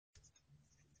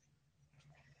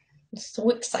So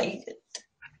excited.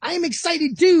 I am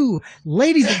excited too.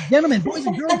 Ladies and gentlemen, boys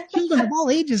and girls, children of all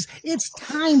ages, it's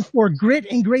time for Grit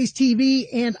and Grace TV,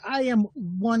 and I am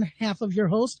one half of your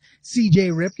host,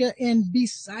 CJ Ripka, and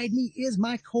beside me is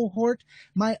my cohort,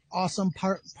 my awesome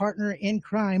partner in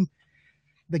crime,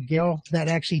 the girl that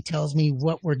actually tells me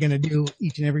what we're going to do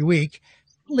each and every week,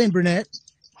 Lynn Burnett.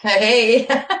 Hey.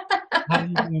 How are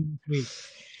you doing this week?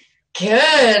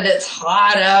 Good. It's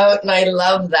hot out and I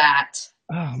love that.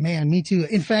 Oh man, me too.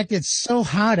 In fact, it's so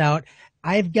hot out.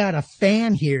 I've got a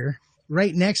fan here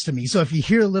right next to me. So if you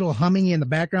hear a little humming in the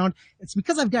background, it's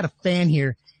because I've got a fan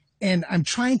here and I'm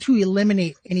trying to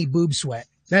eliminate any boob sweat.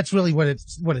 That's really what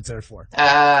it's there for.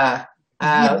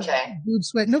 Okay. Boob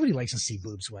sweat. Nobody likes to see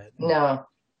boob sweat. No.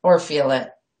 Or feel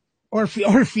it. Or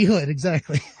feel it,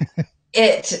 exactly.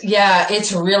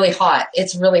 It's really hot.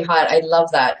 It's really hot. I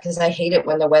love that because I hate it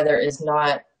when the weather is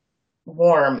not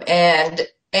warm. And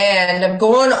I'm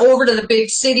going over to the big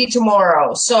city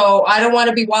tomorrow. So I don't want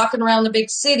to be walking around the big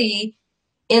city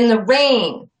in the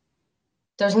rain.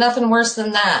 There's nothing worse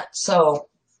than that. So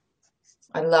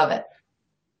I love it.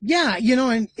 Yeah,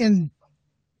 and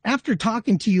after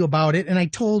talking to you about it, and I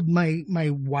told my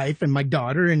wife and my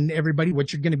daughter and everybody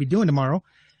what you're going to be doing tomorrow,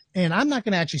 and I'm not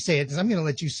going to actually say it because I'm going to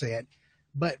let you say it,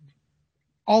 but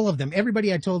all of them,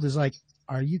 everybody I told is like,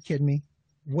 "Are you kidding me?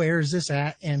 Where is this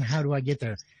at, and how do I get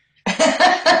there?"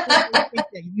 I think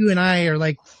that you and I are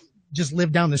like just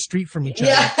live down the street from each other.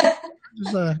 Yeah.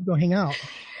 Just go hang out.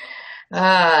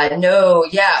 No,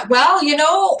 yeah. Well,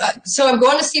 so I'm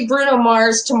going to see Bruno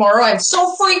Mars tomorrow. I'm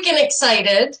so freaking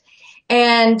excited.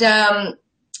 And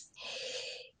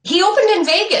he opened in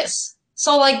Vegas.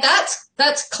 So like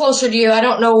that's closer to you. I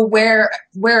don't know where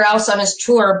else on his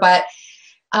tour, but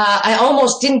I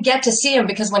almost didn't get to see him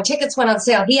because when tickets went on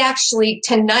sale,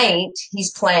 tonight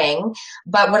he's playing.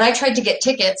 But when I tried to get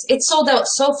tickets, it sold out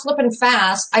so flippin'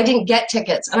 fast. I didn't get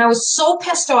tickets and I was so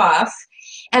pissed off.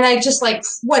 And I just like,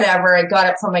 whatever. I got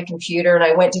it from my computer and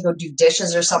I went to go do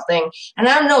dishes or something. And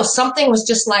I don't know, something was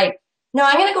just like, no,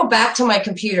 I'm going to go back to my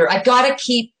computer. I gotta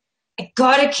keep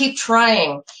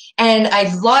trying. And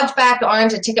I logged back on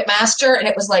to Ticketmaster and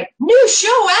it was like, new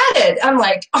show added. I'm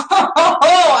like,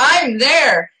 oh, I'm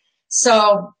there.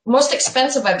 So most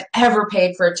expensive I've ever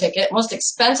paid for a ticket, most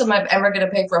expensive I'm ever going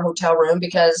to pay for a hotel room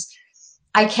because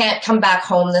I can't come back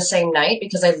home the same night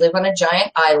because I live on a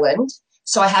giant island.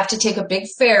 So I have to take a big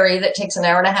ferry that takes an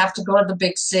hour and a half to go to the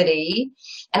big city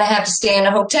and I have to stay in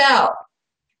a hotel.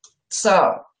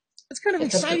 So That's kind of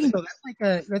exciting though.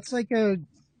 That's like a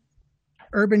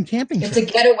urban camping it's a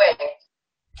trip. getaway.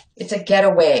 It's a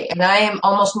getaway. And I am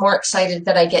almost more excited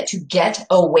that I get to get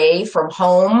away from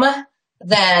home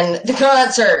than the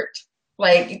concert.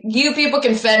 Like, you people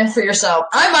can fend for yourself.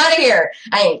 I'm out of here.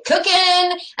 I ain't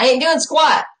cooking. I ain't doing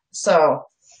squat. So,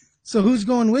 So who's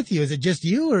going with you? Is it just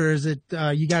you, or is it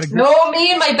you got a group? no,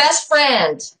 me and my best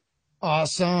friend.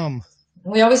 Awesome.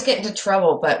 We always get into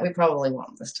trouble, but we probably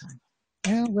won't this time.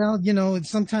 Yeah, well,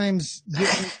 sometimes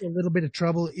getting into a little bit of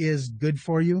trouble is good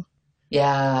for you.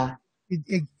 Yeah, It,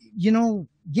 we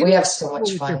getting have into so trouble much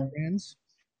with your fun. friends,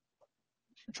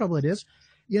 the trouble it is,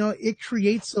 it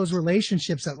creates those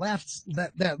relationships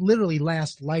that literally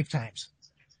last lifetimes.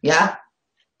 Yeah.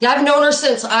 Yeah, I've known her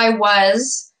since I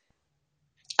was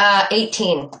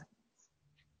 18.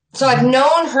 So I've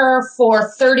known her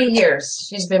for 30 years.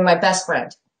 She's been my best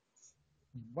friend.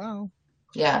 Wow.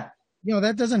 Yeah.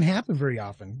 That doesn't happen very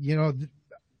often.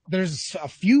 There's a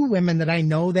few women that I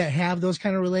know that have those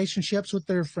kind of relationships with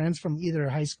their friends from either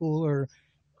high school or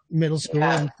middle school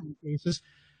Yeah. in some cases.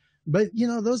 But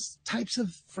those types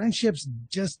of friendships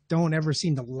just don't ever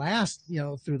seem to last,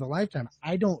 through the lifetime.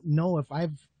 I don't know if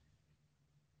I've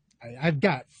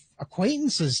got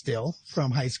acquaintances still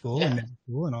from high school and Yeah. middle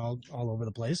school and all over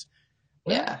the place.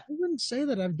 But I Yeah. wouldn't say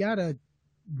that I've got a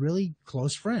really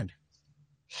close friend.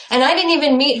 And I didn't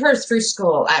even meet her through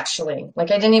school, actually.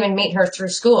 Like, I didn't even meet her through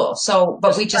school. So,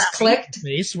 but we just clicked.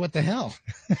 Face, what the hell?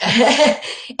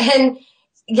 And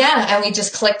yeah, and we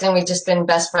just clicked and we've just been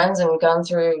best friends and gone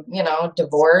through,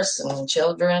 divorce and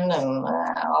children and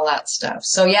all that stuff.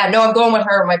 So yeah, no, I'm going with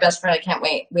her, my best friend. I can't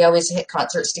wait. We always hit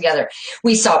concerts together.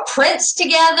 We saw Prince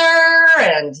together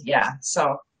and yeah,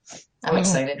 so I'm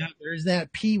excited. God, there's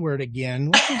that P word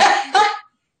again.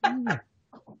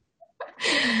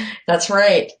 That's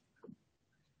right.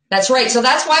 That's right. So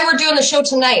that's why we're doing the show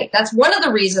tonight. That's one of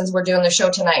the reasons we're doing the show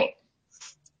tonight.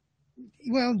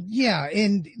 Well, yeah,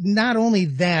 and not only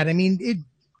that, I mean, it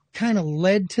kind of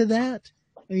led to that.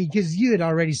 I mean, because you had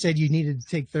already said you needed to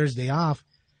take Thursday off.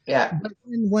 Yeah. But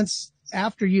then once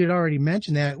after you had already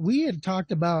mentioned that, we had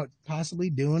talked about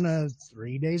possibly doing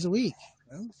 3 days a week.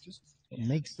 Well, it just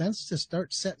makes sense to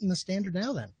start setting the standard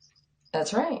now then.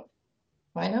 That's right.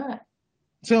 Why not?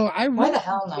 So I Why really the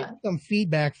hell get not? some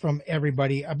feedback from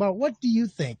everybody about what do you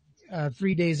think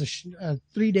 3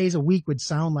 days a week would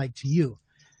sound like to you.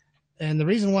 And the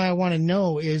reason why I want to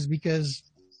know is because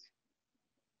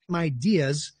my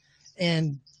ideas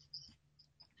and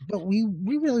but we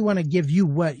really want to give you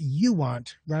what you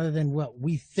want rather than what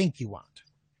we think you want.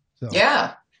 So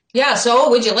Yeah. Yeah. So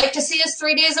would you like to see us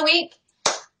 3 days a week?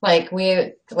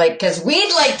 Cause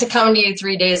we'd like to come to you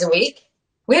 3 days a week.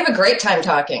 We have a great time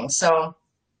talking. So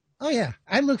oh yeah,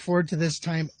 I look forward to this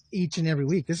time each and every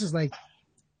week. This is like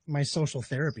my social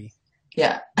therapy.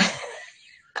 yeah.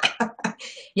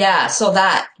 Yeah. So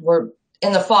that we're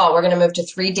in the fall, we're going to move to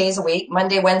 3 days a week,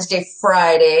 Monday, Wednesday,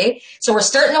 Friday. So we're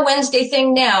starting the Wednesday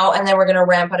thing now, and then we're going to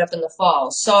ramp it up in the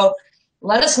fall. So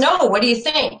let us know. What do you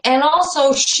think? And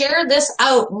also share this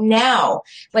out now.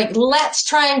 Like, let's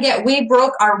try and we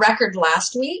broke our record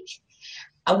last week.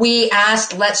 We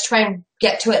asked, let's try and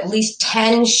get to at least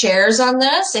 10 shares on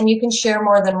this, and you can share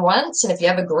more than once. And if you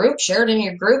have a group, share it in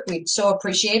your group. We'd so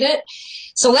appreciate it.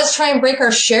 So let's try and break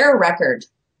our share record.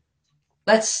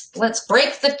 Let's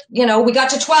break we got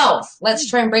to 12. Let's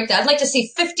try and break that. I'd like to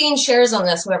see 15 shares on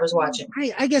this, whoever's watching.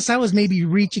 I guess I was maybe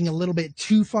reaching a little bit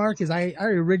too far because I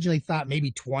originally thought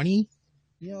maybe 20.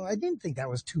 I didn't think that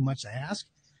was too much to ask,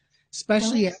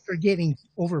 especially after getting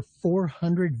over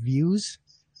 400 views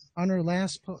on our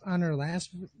last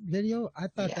video. I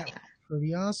thought that was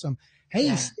pretty awesome.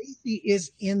 Hey, Stacy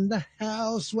is in the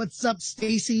house. What's up,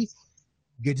 Stacy?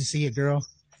 Good to see you, girl.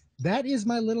 That is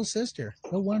my little sister,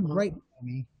 the one right behind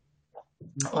me.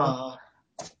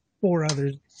 Four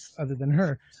others other than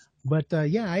her. But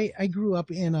yeah, I grew up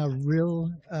in a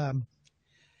real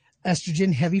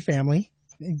estrogen heavy family.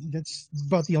 That's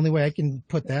about the only way I can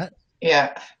put that.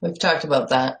 Yeah, we've talked about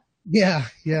that. Yeah,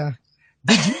 yeah.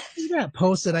 Did you see that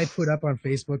post that I put up on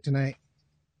Facebook tonight?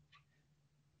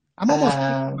 I'm almost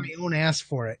kicking my own ass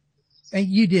for it. And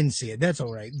you didn't see it. That's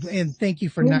all right. And thank you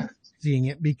for not seeing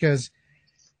it, because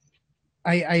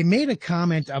I made a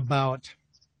comment about,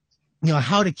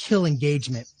 how to kill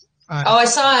engagement. I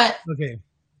saw it. Okay.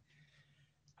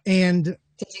 And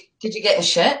did you get in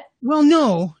shit? Well,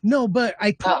 no, but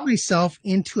I put myself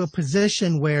into a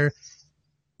position where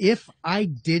if I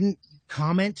didn't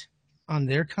comment on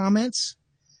their comments,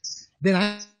 then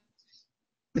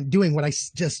I'm doing what I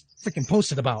just freaking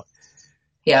posted about.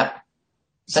 Yeah.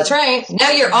 That's right.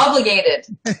 Now you're obligated.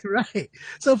 Right.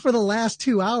 So for the last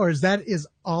 2 hours, that is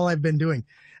all I've been doing.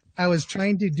 I was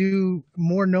trying to do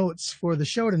more notes for the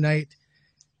show tonight,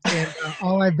 and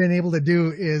all I've been able to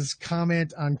do is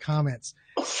comment on comments.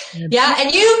 And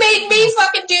you made me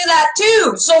fucking do that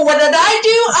too. So what did I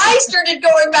do? I started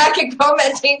going back and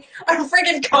commenting on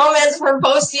freaking comments from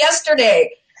posts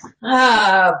yesterday.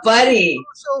 Ah, buddy.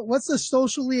 So what's the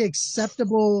socially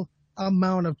acceptable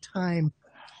amount of time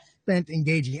spent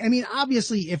engaging? I mean,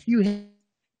 obviously, if you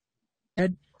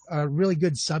had a really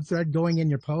good subthread going in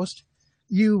your post,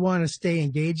 you want to stay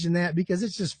engaged in that because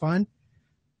it's just fun.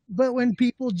 But when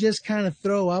people just kind of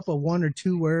throw up a 1 or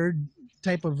 2 word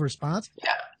type of response,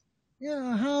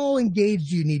 how engaged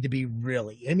do you need to be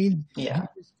really? I mean, you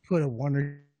just put a 1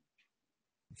 or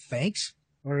thanks,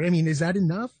 or I mean, is that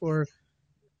enough, or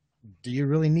do you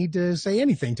really need to say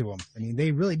anything to them? I mean,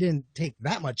 they really didn't take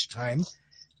that much time.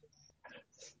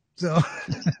 So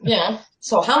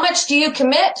So how much do you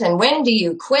commit, and when do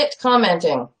you quit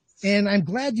commenting? And I'm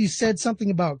glad you said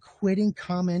something about quitting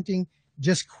commenting,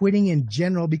 just quitting in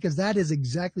general, because that is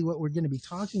exactly what we're going to be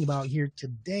talking about here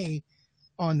today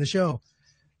on the show.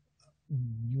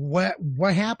 What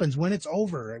happens when it's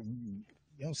over?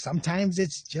 Sometimes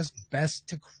it's just best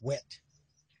to quit.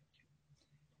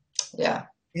 Yeah.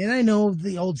 And I know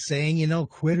the old saying,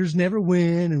 quitters never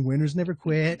win and winners never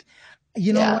quit.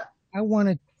 What? I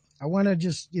want to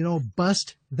just,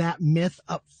 bust that myth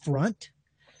up front.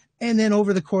 And then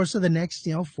over the course of the next,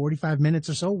 45 minutes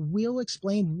or so, we'll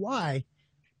explain why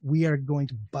we are going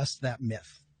to bust that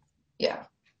myth. Yeah,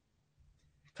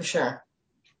 for sure.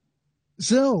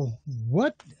 So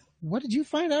what did you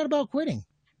find out about quitting?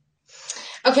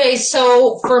 Okay,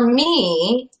 so for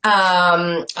me,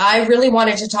 I really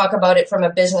wanted to talk about it from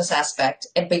a business aspect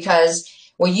because,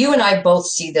 you and I both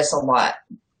see this a lot.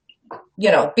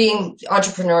 Being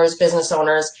entrepreneurs, business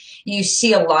owners, you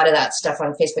see a lot of that stuff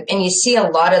on Facebook, and you see a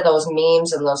lot of those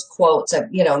memes and those quotes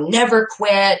of, never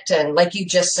quit. And like you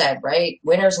just said, right?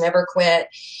 Winners never quit.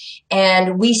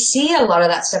 And we see a lot of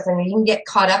that stuff, and we can get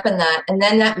caught up in that. And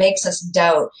then that makes us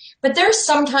doubt. But there's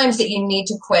sometimes that you need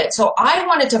to quit. So I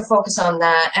wanted to focus on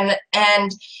that.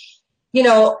 And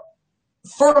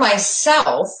for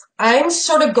myself, I'm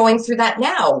sort of going through that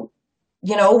now.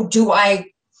 Do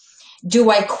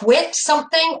I quit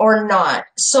something or not?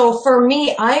 So for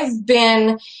me, I've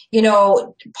been,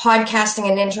 podcasting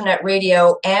and internet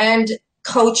radio and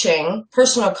coaching,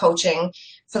 personal coaching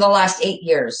for the last 8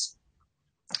 years.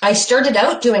 I started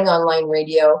out doing online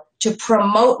radio to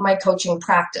promote my coaching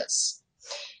practice,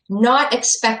 not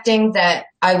expecting that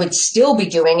I would still be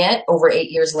doing it over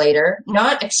 8 years later,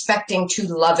 not expecting to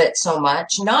love it so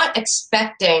much, not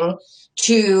expecting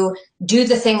to do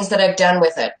the things that I've done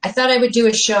with it. I thought I would do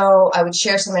a show, I would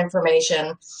share some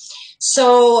information.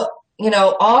 So,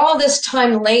 all this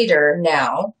time later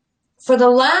now, for the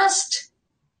last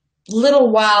little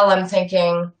while, I'm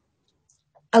thinking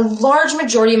a large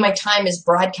majority of my time is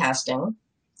broadcasting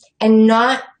and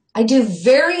I do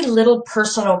very little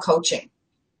personal coaching.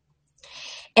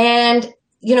 And,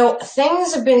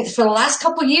 things have been, for the last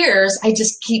couple of years,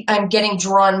 I'm getting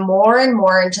drawn more and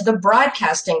more into the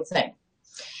broadcasting thing.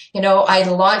 I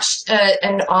launched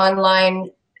an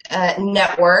online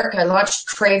network. I launched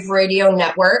Crave Radio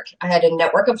Network. I had a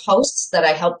network of hosts that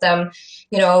I helped them,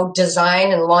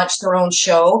 design and launch their own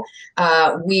show.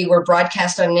 We were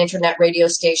broadcast on an internet radio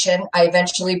station. I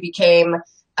eventually became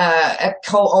a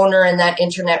co-owner in that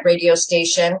internet radio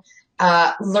station.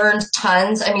 Learned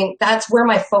tons. I mean, that's where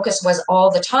my focus was all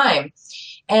the time.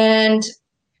 And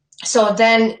so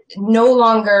then no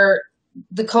longer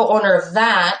the co-owner of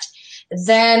that,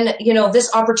 then,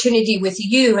 this opportunity with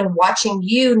you and watching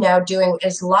you now doing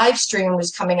as live stream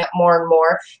was coming up more and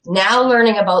more. Now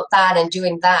learning about that and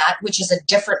doing that, which is a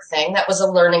different thing. That was a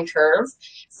learning curve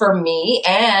for me.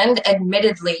 And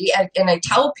admittedly, and I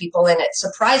tell people, and it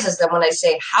surprises them when I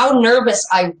say how nervous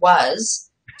I was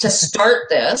to start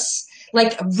this.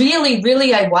 Like really,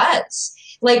 really I was.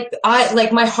 Like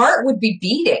my heart would be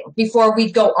beating before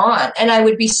we'd go on, and I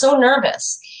would be so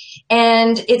nervous.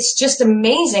 And it's just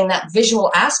amazing, that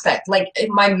visual aspect. Like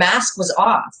my mask was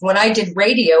off. When I did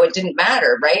radio, it didn't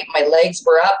matter, right? My legs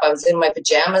were up. I was in my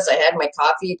pajamas. I had my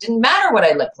coffee. It didn't matter what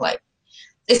I looked like.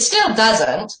 It still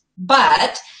doesn't,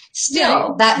 but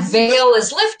still that veil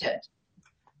is lifted.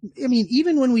 I mean,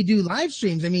 even when we do live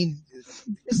streams, I mean,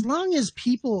 as long as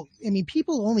people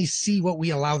only see what we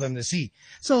allow them to see.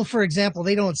 So for example,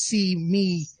 they don't see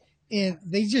me and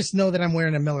they just know that I'm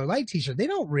wearing a Miller Lite t-shirt. They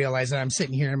don't realize that I'm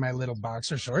sitting here in my little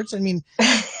boxer shorts. I mean,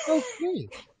 okay.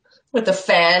 With the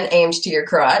fan aimed to your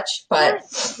crotch, but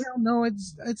well, no,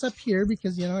 it's up here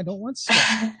because I don't want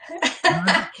sweat.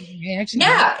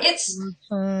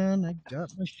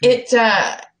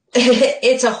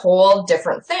 It's a whole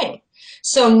different thing.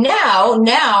 So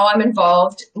now I'm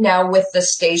involved now with the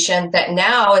station that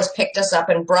now has picked us up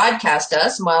and broadcast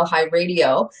us, Mile High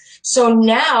Radio. So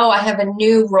now I have a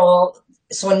new role.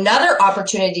 So another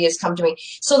opportunity has come to me.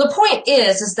 So the point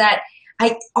is that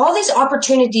all these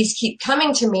opportunities keep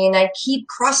coming to me, and I keep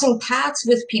crossing paths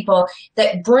with people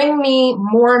that bring me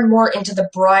more and more into the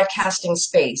broadcasting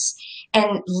space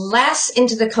and less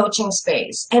into the coaching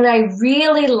space. And I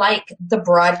really like the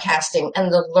broadcasting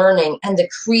and the learning and the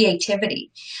creativity.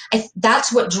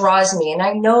 That's what draws me. And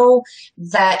I know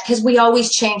that because we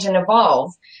always change and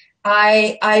evolve,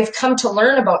 I've come to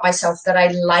learn about myself that I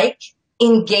like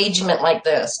engagement like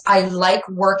this. I like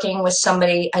working with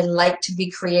somebody. I like to be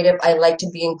creative. I like to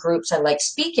be in groups. I like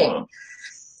speaking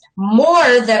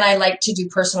more than I like to do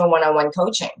personal one-on-one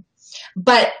coaching.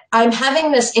 But I'm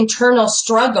having this internal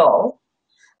struggle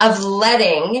of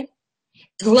letting,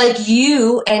 like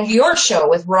you and your show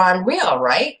with Ron Real,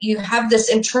 right? You have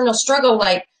this internal struggle,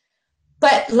 but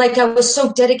I was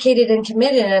so dedicated and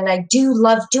committed, and I do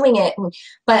love doing it.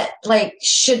 But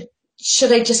should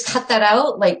I just cut that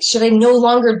out? Should I no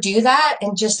longer do that?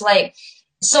 And just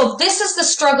so this is the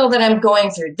struggle that I'm going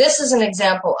through. This is an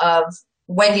example of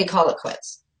when do you call it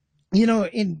quits?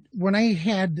 When I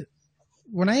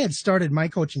had started my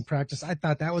coaching practice, I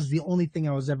thought that was the only thing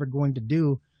I was ever going to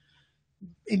do.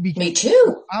 Me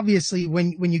too. Obviously,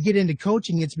 when you get into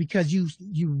coaching, it's because you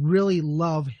really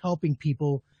love helping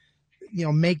people,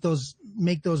 make those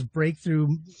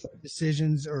breakthrough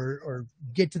decisions or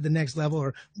get to the next level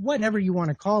or whatever you want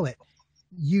to call it.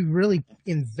 You really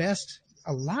invest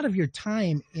a lot of your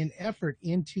time and effort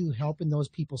into helping those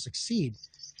people succeed.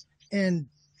 And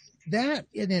that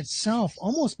in itself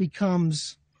almost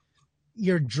becomes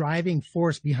your driving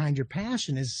force behind your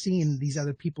passion, is seeing these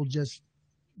other people just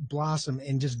blossom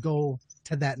and just go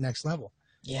to that next level.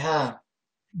 Yeah.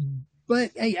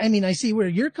 But I mean, I see where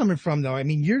you're coming from though. I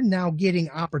mean, you're now getting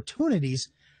opportunities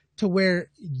to where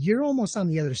you're almost on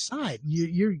the other side.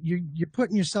 You're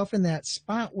putting yourself in that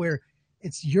spot where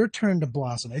it's your turn to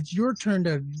blossom. It's your turn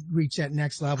to reach that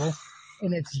next level.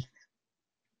 And it's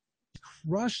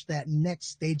crush that next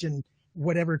stage in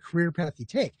whatever career path you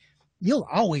take, you'll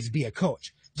always be a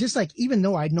coach. Just like, even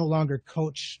though I no longer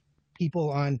coach people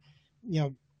on,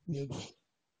 you know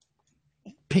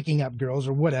picking up girls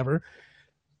or whatever,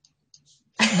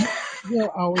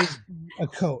 you'll always be a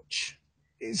coach.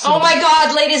 So, oh my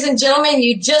God, ladies and gentlemen,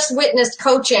 you just witnessed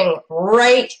coaching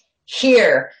right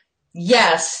here.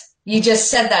 Yes, you just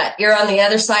said that. You're on the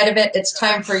other side of it. It's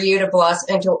time for you to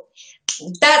blossom into.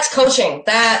 That's coaching.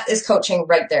 That is coaching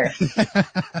right there.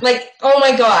 Like, oh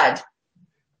my God.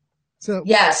 So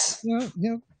yes,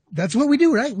 that's what we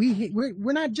do, right?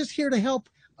 We're not just here to help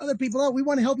other people out. We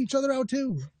want to help each other out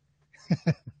too.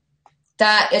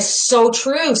 That is so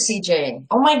true, CJ.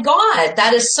 Oh my God,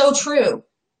 that is so true.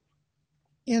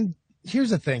 And here's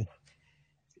the thing.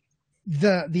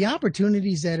 The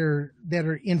opportunities that are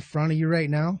in front of you right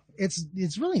now,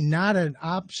 it's really not an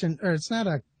option, or it's not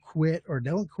a quit or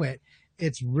don't quit.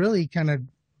 It's really kind of,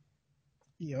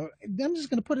 I'm just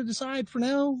going to put it aside for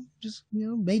now. Just,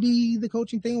 maybe the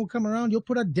coaching thing will come around. You'll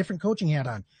put a different coaching hat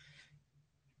on.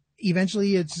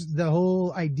 Eventually, it's the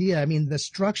whole idea. I mean, the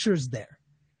structure's there.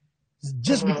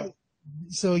 Just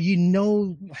so you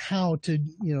know how to,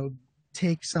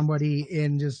 take somebody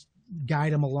and just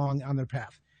guide them along on their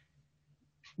path.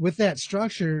 With that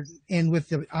structure and with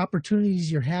the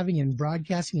opportunities you're having in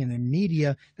broadcasting and in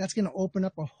media, that's going to open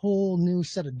up a whole new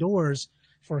set of doors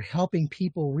for helping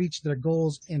people reach their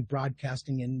goals in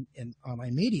broadcasting and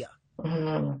online media.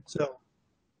 So,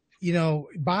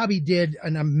 Bobby did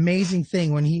an amazing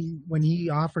thing when he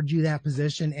offered you that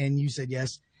position and you said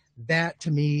yes. That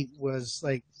to me was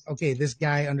like, okay, this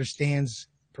guy understands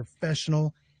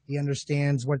professional. He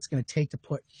understands what it's going to take to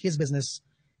put his business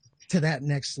to that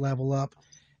next level up.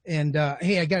 And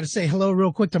hey, I got to say hello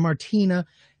real quick to Martina.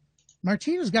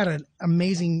 Martina's got an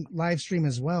amazing live stream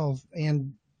as well.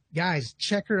 And guys,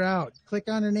 check her out. Click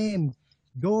on her name,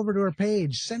 go over to her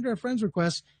page, send her a friend's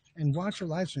request, and watch her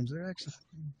live streams. They're actually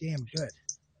damn good.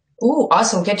 Ooh,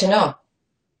 awesome. Good to know.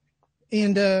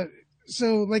 And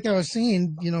so like I was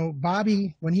saying,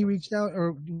 Bobby, when he reached out,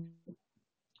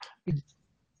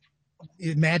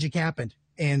 magic happened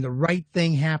and the right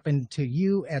thing happened to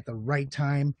you at the right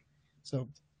time. So,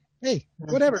 hey,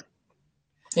 whatever.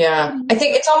 Yeah. I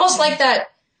think it's almost like that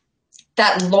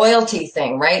loyalty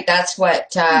thing, right? That's what,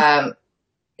 that's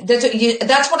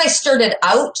what I started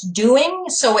out doing.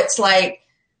 So it's like,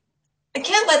 I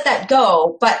can't let that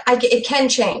go, but it can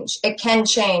change. It can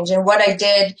change. And what I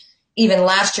did even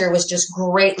last year was just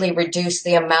greatly reduce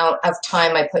the amount of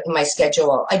time I put in my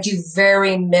schedule. I do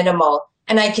very minimal,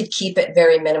 and I could keep it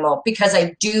very minimal because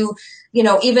I do,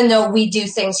 even though we do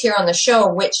things here on the show,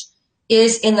 which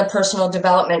is in the personal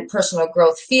development, personal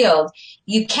growth field,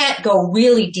 you can't go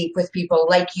really deep with people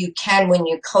like you can when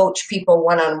you coach people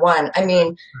one-on-one. I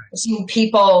mean, I've seen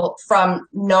people from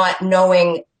not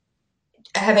knowing,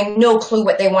 having no clue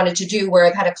what they wanted to do, where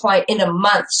I've had a client in a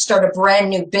month start a brand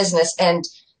new business and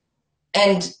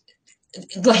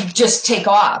like just take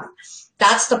off.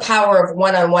 That's the power of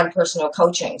one-on-one personal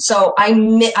coaching. So I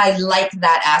like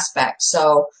that aspect.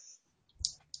 So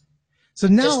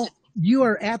now you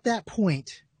are at that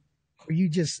point where you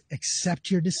just accept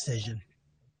your decision.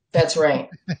 That's right.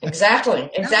 Exactly.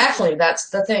 That's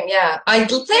the thing. Yeah.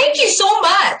 Thank you so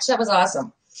much. That was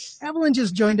awesome. Evelyn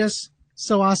just joined us.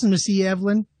 So awesome to see you,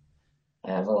 Evelyn.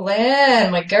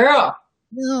 Evelyn, my girl.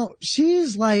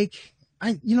 She's like,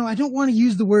 I don't want to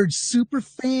use the word super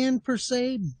fan per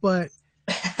se, but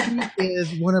she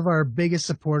is one of our biggest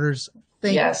supporters.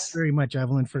 Thank you very much,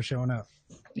 Evelyn, for showing up.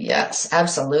 Yes,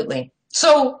 absolutely.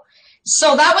 So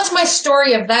that was my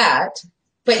story of that.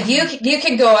 But you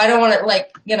can go. I don't want to I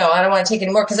don't want to take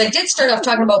any more because I did start off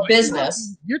talking about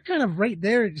business. You're kind of right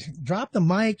there. Drop the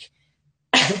mic.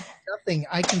 There's nothing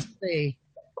I can say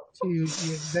to you.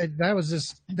 That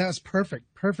was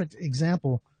perfect. Perfect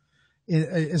example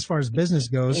as far as business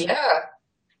goes.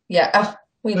 Yeah. Oh,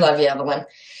 we love you, Evelyn.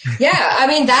 Yeah. I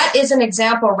mean, that is an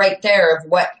example right there of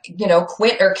what,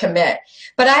 quit or commit.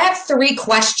 But I have 3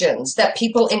 questions that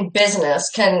people in business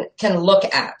can look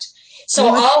at.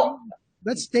 So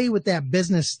let's stay with that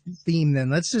business theme then.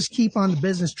 Let's just keep on the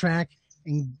business track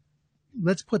and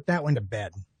let's put that one to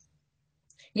bed.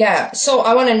 Yeah. So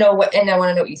I want to know what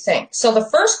you think. So the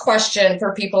first question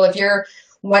for people, if you're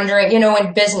wondering,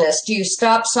 in business, do you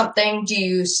stop something? Do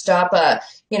you stop a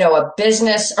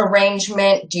business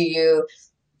arrangement? Do you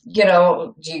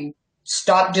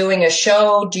stop doing a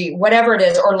show? Whatever it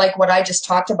is, or like what I just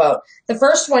talked about. The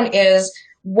first one is,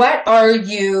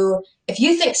 if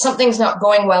you think something's not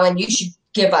going well and you should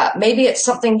give up, maybe it's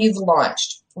something you've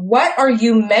launched. What are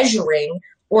you measuring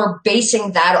or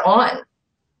basing that on?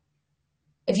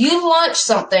 If you launch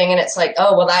something and it's like,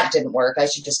 oh, well, that didn't work, I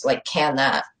should just like can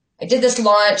that. I did this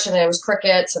launch and it was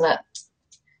crickets and that.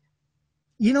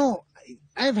 You know,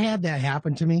 I've had that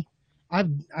happen to me.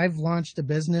 I've launched a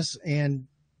business and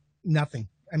nothing.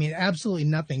 I mean, absolutely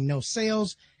nothing. No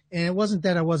sales. And it wasn't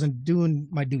that I wasn't doing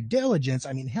my due diligence.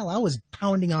 I mean, hell, I was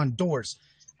pounding on doors.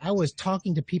 I was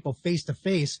talking to people face to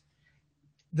face.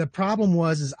 The problem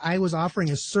was is I was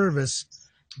offering a service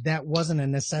that wasn't a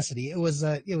necessity. It was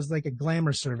like a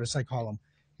glamour service, I call them.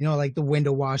 You know, like the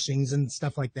window washings and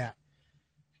stuff like that.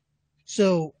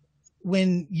 So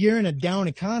when you're in a down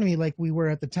economy like we were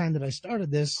at the time that I started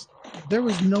this, there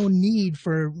was no need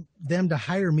for them to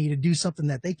hire me to do something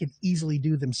that they could easily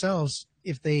do themselves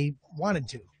if they wanted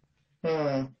to.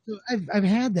 Hmm. So I've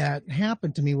had that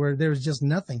happen to me where there was just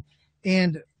nothing.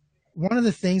 And one of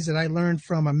the things that I learned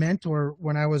from a mentor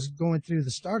when I was going through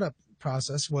the startup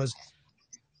process was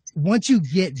once you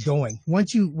get going,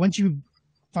 once you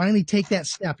finally take that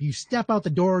step, you step out the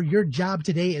door, your job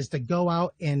today is to go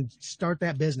out and start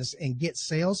that business and get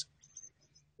sales.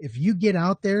 If you get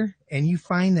out there and you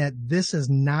find that this is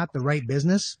not the right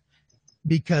business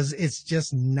because it's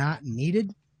just not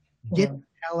needed, get Hmm. the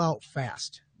hell out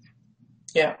fast.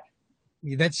 Yeah.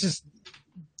 That's just,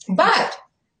 But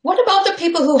what about the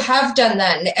people who have done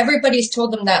that and everybody's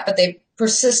told them that, but they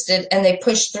persisted and they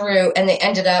pushed through and they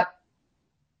ended up,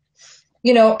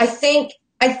 I think,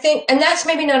 and that's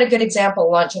maybe not a good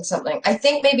example launching something. I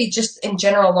think maybe just in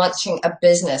general launching a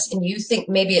business and you think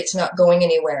maybe it's not going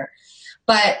anywhere,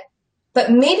 but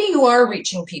maybe you are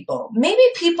reaching people. Maybe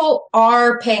people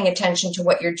are paying attention to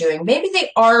what you're doing. Maybe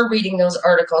they are reading those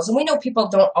articles. And we know people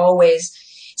don't always.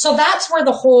 So that's where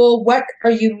the whole what are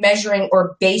you measuring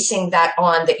or basing that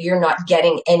on that you're not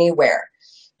getting anywhere?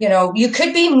 You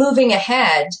could be moving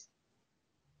ahead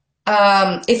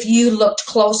if you looked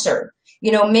closer.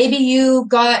 Maybe you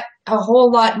got a whole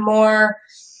lot more,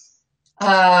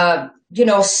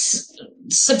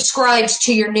 subscribes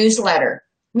to your newsletter.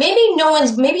 Maybe you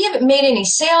haven't made any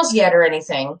sales yet or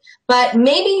anything, but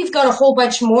maybe you've got a whole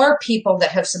bunch more people that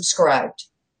have subscribed.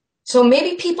 So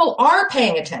maybe people are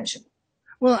paying attention.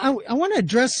 well, I want to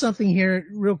address something here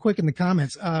real quick in the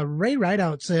comments. Ray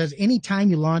Rideout says, anytime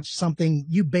you launch something,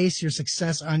 you base your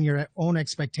success on your own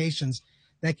expectations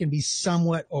that can be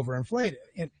somewhat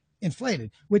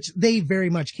inflated, which they very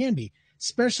much can be,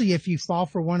 especially if you fall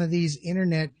for one of these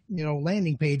internet,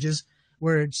 landing pages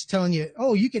where it's telling you,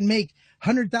 oh, you can make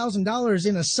 $100,000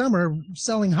 in a summer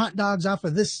selling hot dogs off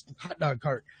of this hot dog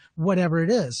cart, whatever it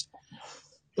is.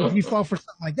 If you fall for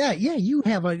something like that, yeah, you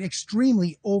have an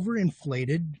extremely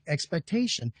overinflated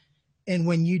expectation. And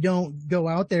when you don't go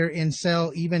out there and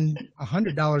sell even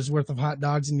 $100 worth of hot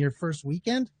dogs in your first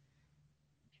weekend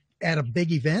at a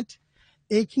big event,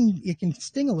 it can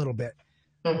sting a little bit.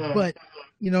 Mm-hmm. But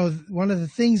one of the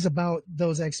things about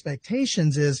those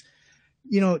expectations is,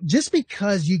 just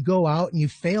because you go out and you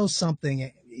fail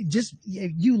something, just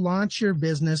you launch your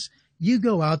business, you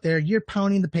go out there, you're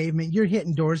pounding the pavement, you're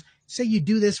hitting doors. Say you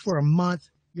do this for a month,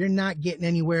 you're not getting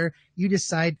anywhere. You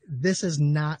decide this is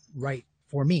not right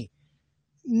for me.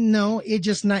 No, it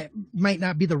just might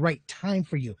not be the right time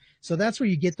for you. So that's where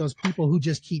you get those people who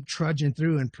just keep trudging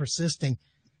through and persisting.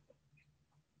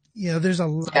 There's a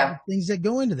lot Yeah. of things that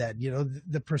go into that.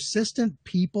 The persistent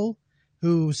people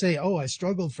who say, oh, I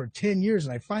struggled for 10 years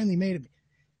and I finally made it.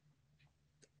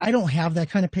 I don't have that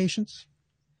kind of patience.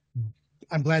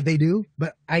 I'm glad they do,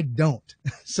 but I don't.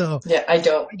 So Yeah, I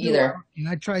don't I go out either. and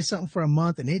I try something for a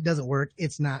month and it doesn't work.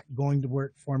 It's not going to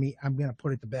work for me. I'm going to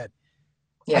put it to bed.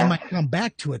 I Yeah. might come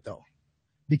back to it though,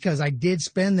 because I did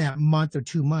spend that month or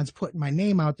 2 months putting my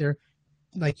name out there.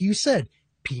 Like you said,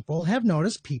 people have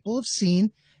noticed, people have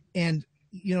seen. And,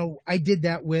 I did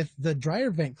that with the dryer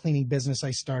vent cleaning business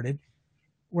I started,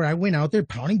 where I went out there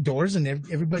pounding doors and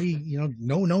everybody,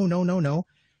 no, no, no, no, no.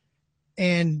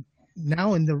 And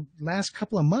now in the last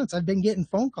couple of months, I've been getting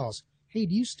phone calls. Hey,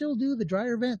 do you still do the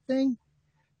dryer vent thing?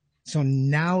 So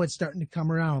now it's starting to come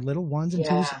around, little ones and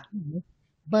twos. Yeah.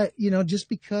 But, just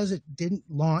because it didn't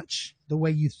launch the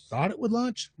way you thought it would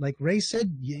launch, like Ray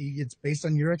said, it's based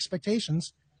on your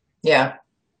expectations. Yeah.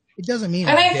 It doesn't mean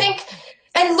And it's I dead. think,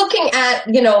 and looking at,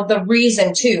 the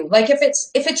reason too, like if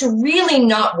it's really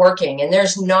not working and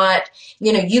there's not,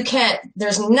 you can't,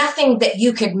 there's nothing that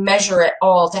you could measure at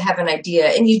all to have an idea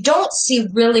and you don't see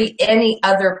really any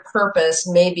other purpose,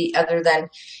 maybe other than,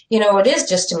 it is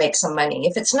just to make some money.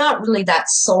 If it's not really that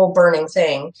soul burning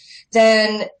thing,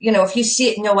 then, if you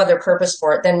see no other purpose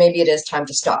for it, then maybe it is time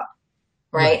to stop.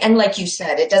 Right. Right. And like you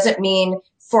said, it doesn't mean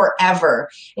forever.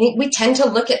 And we tend to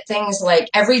look at things like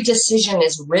every decision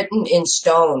is written in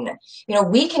stone.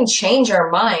 We can change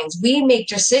our minds. We make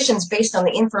decisions based on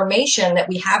the information that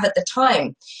we have at the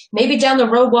time. Maybe down the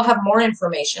road, we'll have more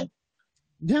information.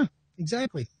 Yeah,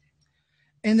 exactly.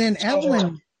 And then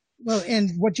Evelyn, well,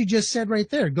 and what you just said right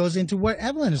there goes into what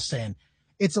Evelyn is saying.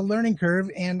 It's a learning curve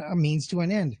and a means to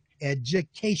an end.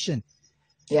 Education.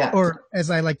 Yeah. Or as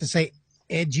I like to say,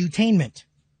 edutainment.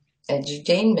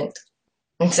 Edutainment.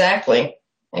 Exactly.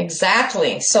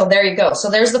 So there you go. So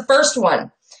there's the first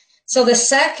one. So the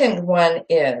second one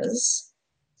is,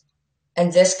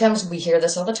 and we hear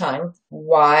this all the time,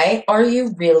 why are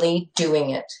you really doing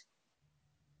it?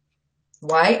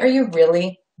 Why are you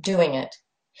really doing it?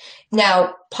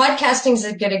 Now, podcasting is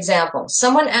a good example.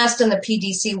 Someone asked in the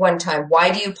PDC one time,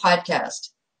 why do you podcast?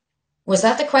 Was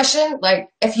that the question? Like,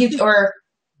 if you, or...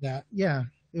 Yeah.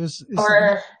 It was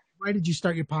or... Why did you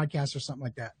start your podcast or something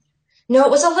like that? No, it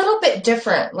was a little bit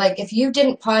different. Like, if you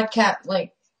didn't podcast,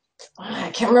 like, I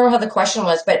can't remember how the question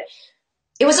was, but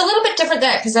it was a little bit different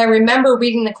that, because I remember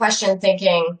reading the question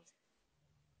thinking,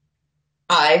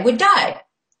 I would die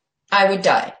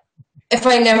if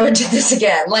I never did this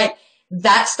again. Like,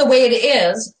 that's the way it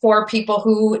is for people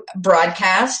who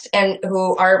broadcast and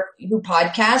who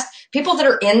podcast. People that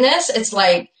are in this, it's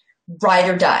like ride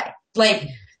or die. Like,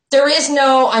 there is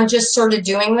no, I'm just sort of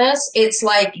doing this. It's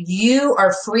like you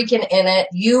are freaking in it.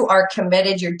 You are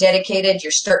committed. You're dedicated.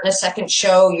 You're starting a second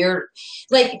show. You're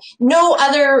like, no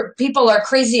other people are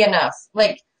crazy enough.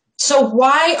 Like, so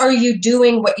why are you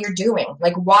doing what you're doing?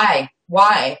 Like, why?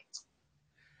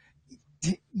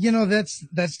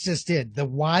 That's just it. The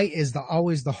why is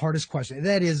always the hardest question.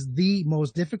 That is the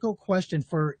most difficult question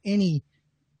for any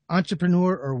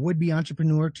entrepreneur or would-be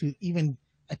entrepreneur to even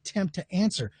attempt to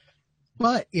answer.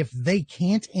 But if they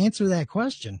can't answer that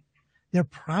question, they're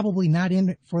probably not in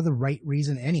it for the right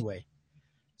reason anyway.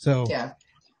 So, yeah.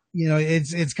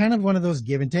 It's kind of one of those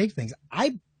give and take things.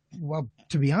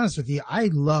 To be honest with you, I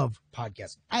love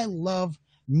podcasts. I love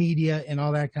media and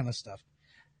all that kind of stuff.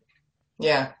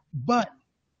 Yeah. But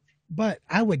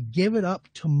I would give it up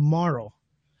tomorrow.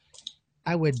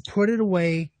 I would put it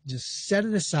away, just set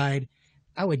it aside.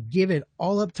 I would give it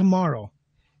all up tomorrow.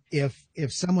 If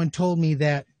someone told me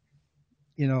that,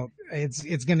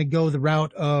 it's going to go the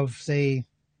route of, say,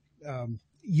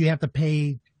 you have to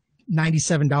pay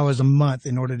 $97 a month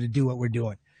in order to do what we're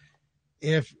doing.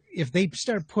 If they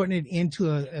start putting it into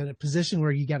a position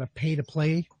where you got to pay to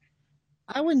play,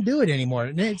 I wouldn't do it anymore.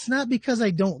 And it's not because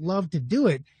I don't love to do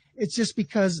it. It's just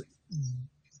because,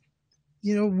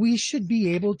 we should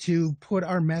be able to put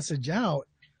our message out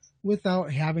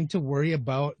without having to worry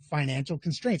about financial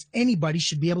constraints. Anybody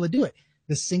should be able to do it.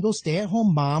 The single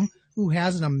stay-at-home mom who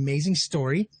has an amazing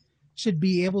story should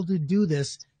be able to do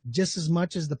this just as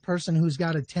much as the person who's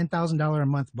got a $10,000 a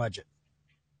month budget.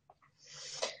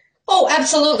 Oh,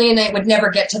 absolutely. And it would never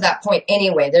get to that point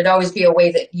anyway. There'd always be a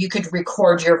way that you could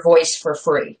record your voice for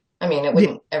free. I mean, it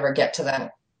wouldn't ever get to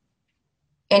that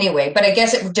anyway. But I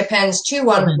guess it depends, too,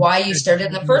 on why you started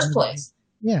in the first place.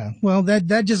 Yeah. Well,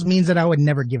 that just means that I would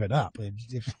never give it up.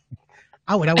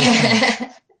 I would.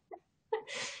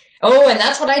 Oh, and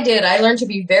that's what I did. I learned to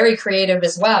be very creative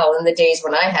as well in the days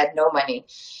when I had no money.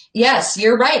 Yes,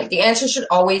 you're right. The answer should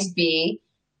always be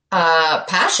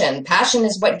passion. Passion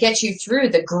is what gets you through.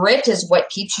 The grit is what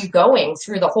keeps you going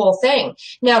through the whole thing.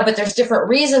 Now, but there's different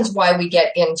reasons why we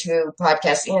get into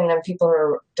podcasting, and then people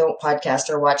who don't podcast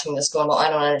are watching this going, well,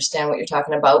 I don't understand what you're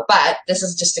talking about. But this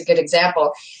is just a good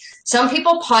example. Some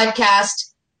people podcast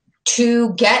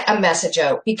to get a message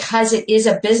out because it is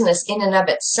a business in and of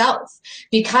itself,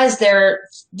 because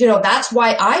that's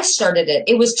why I started it.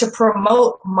 It was to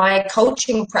promote my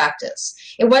coaching practice.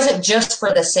 It wasn't just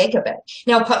for the sake of it.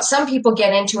 Now, some people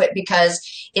get into it because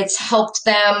it's helped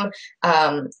them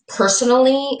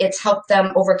personally. It's helped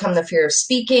them overcome the fear of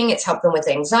speaking. It's helped them with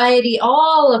anxiety,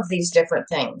 all of these different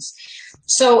things.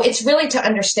 So it's really to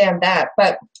understand that.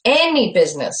 But any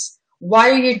business,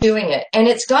 why are you doing it? And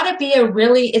it's got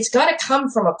to come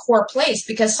from a core place,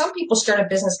 because some people start a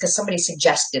business because somebody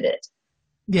suggested it.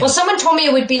 Yeah. Well, someone told me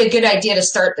it would be a good idea to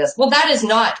start this. Well, that is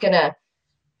not going to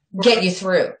get you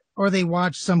through. Or they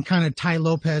watch some kind of Ty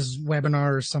Lopez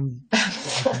webinar or some.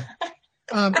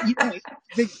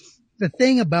 The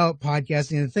thing about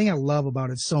podcasting, the thing I love about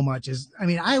it so much is,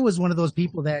 I was one of those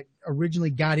people that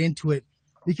originally got into it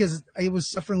because I was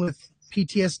suffering with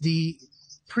PTSD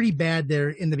pretty bad there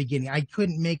in the beginning. I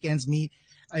couldn't make ends meet.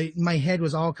 My head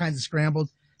was all kinds of scrambled.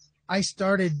 I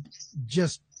started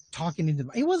just talking into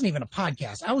it wasn't even a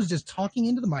podcast. I was just talking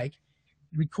into the mic,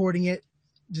 recording it,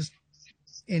 just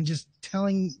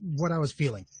telling what I was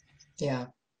feeling. Yeah.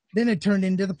 then it turned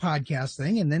into the podcast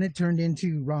thing, and then it turned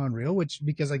into Raw and Real, which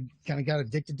because I kind of got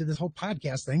addicted to this whole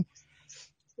podcast thing,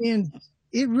 and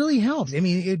it really helped. I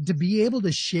mean, to be able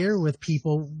to share with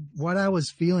people what I was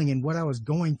feeling and what I was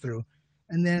going through,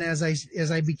 and then as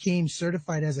I became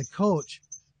certified as a coach,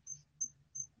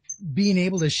 being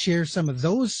able to share some of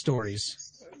those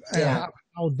stories,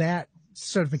 how that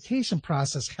certification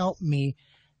process helped me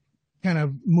kind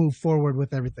of move forward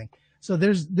with everything. So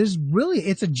there's really,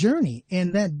 it's a journey,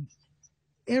 and that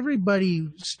everybody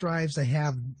strives to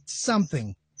have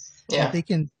something that they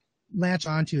can latch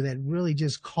onto that really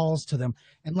just calls to them.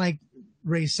 And like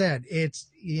Ray said, it's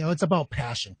about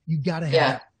passion. You got to have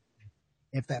that.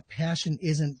 If that passion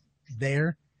isn't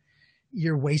there,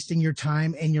 you're wasting your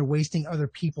time, and you're wasting other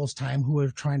people's time who are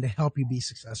trying to help you be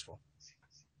successful.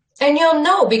 And you'll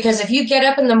know, because if you get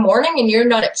up in the morning and you're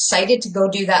not excited to go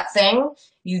do that thing,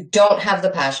 you don't have the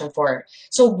passion for it.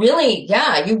 So really,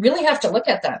 you really have to look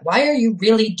at that. Why are you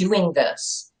really doing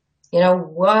this?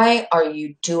 Why are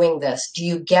you doing this? Do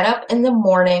you get up in the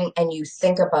morning and you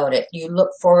think about it? You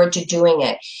look forward to doing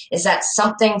it? Is that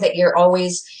something that you're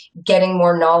always getting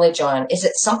more knowledge on? Is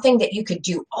it something that you could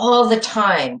do all the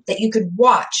time, that you could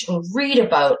watch and read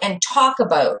about and talk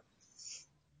about?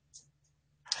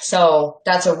 So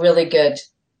that's a really good,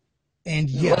 and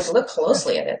yes, look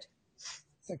closely at it.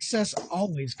 Success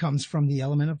always comes from the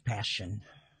element of passion.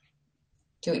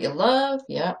 Do what you love.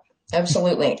 Yeah,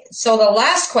 absolutely. So the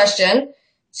last question,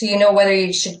 so you know whether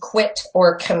you should quit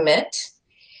or commit.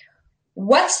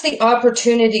 What's the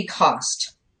opportunity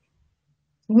cost?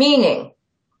 Meaning,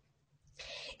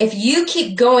 if you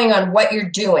keep going on what you're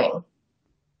doing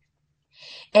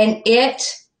and it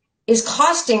is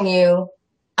costing you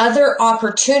other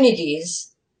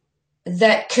opportunities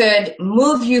that could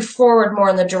move you forward more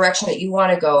in the direction that you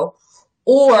want to go,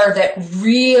 or that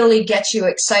really gets you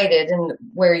excited in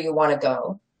where you want to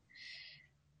go,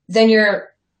 then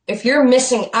if you're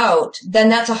missing out, then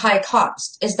that's a high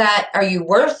cost. Are you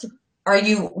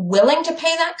willing to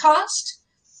pay that cost?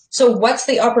 So what's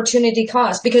the opportunity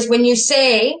cost? Because when you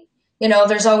say,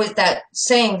 there's always that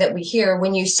saying that we hear,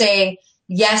 when you say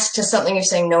yes to something, you're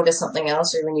saying no to something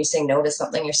else, or when you say no to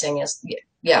something, you're saying yes.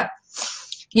 Yeah.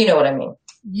 You know what I mean?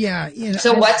 Yeah.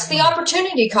 So what's the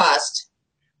opportunity cost?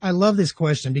 I love this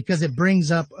question because it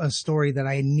brings up a story that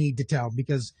I need to tell,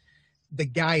 because the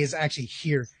guy is actually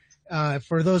here.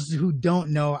 For those who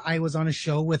don't know, I was on a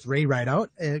show with Ray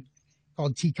Rideout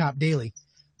called Teacup Daily.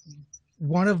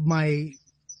 One of my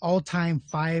all-time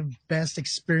 5 best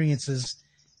experiences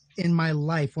in my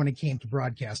life when it came to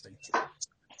broadcasting.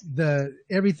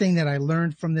 Everything that I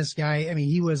learned from this guy, I mean,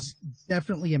 he was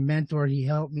definitely a mentor. He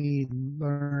helped me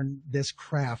learn this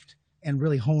craft and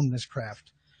really hone this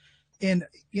craft. And,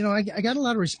 I got a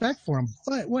lot of respect for him.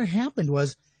 But what happened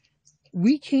was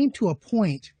we came to a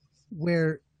point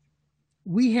where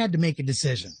we had to make a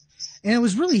decision. And it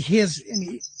was really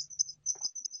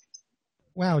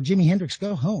wow, Jimi Hendrix,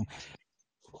 go home.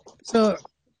 So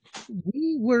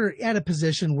we were at a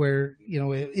position where,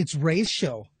 it's Ray's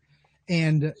show.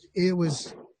 And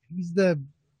he's the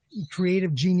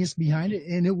creative genius behind it.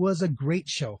 And it was a great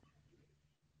show.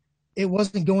 It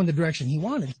wasn't going the direction he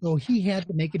wanted. So he had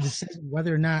to make a decision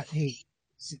whether or not, hey,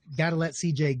 got to let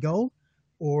CJ go,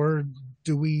 or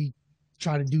do we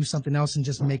try to do something else and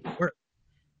just make it work?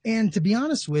 And to be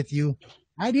honest with you,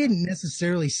 I didn't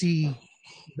necessarily see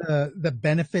the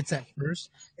benefits at first.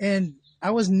 And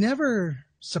I was never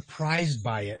surprised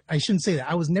by it. I shouldn't say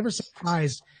that. I was never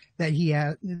surprised that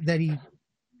he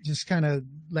just kind of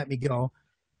let me go,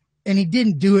 and he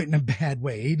didn't do it in a bad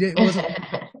way. It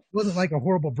wasn't like a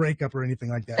horrible breakup or anything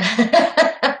like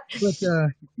that. But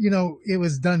it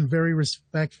was done very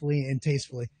respectfully and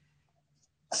tastefully.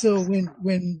 So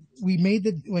when he made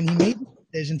the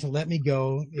decision to let me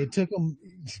go, it took him.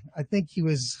 I think he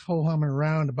was ho-humming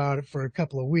around about it for a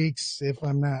couple of weeks, if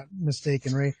I'm not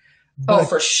mistaken, Ray. But,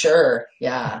 for sure,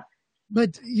 yeah.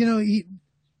 But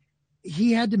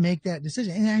he had to make that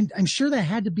decision. And I'm sure that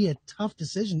had to be a tough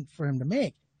decision for him to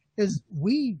make, because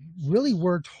we really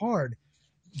worked hard.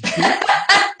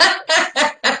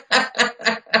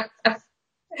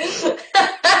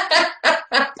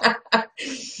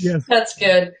 Yes. That's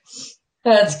good.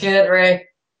 That's good, Ray.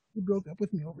 He broke up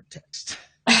with me over text.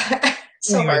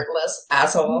 So anyway. Heartless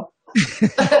asshole.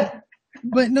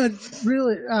 But no,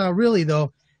 really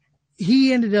though,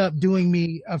 he ended up doing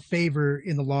me a favor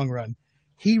in the long run.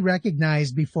 He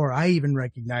recognized before I even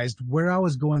recognized where I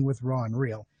was going with Raw and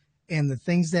Real, and the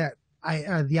things that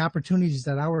the opportunities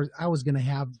that I was going to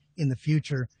have in the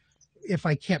future if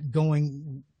I kept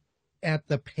going at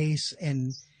the pace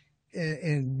and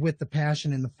with the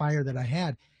passion and the fire that I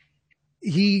had.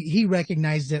 he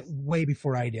recognized it way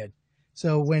before I did.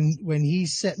 So when he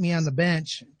set me on the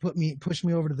bench, pushed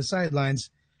me over to the sidelines,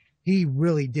 he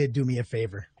really did do me a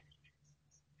favor.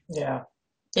 Yeah.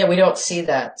 Yeah, we don't see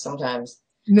that sometimes.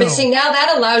 But No. see, now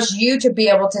that allows you to be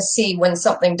able to see when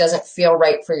something doesn't feel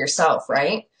right for yourself,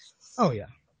 right? Oh yeah.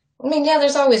 I mean, yeah,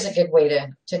 there's always a good way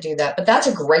to do that. But that's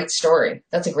a great story.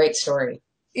 That's a great story.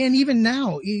 And even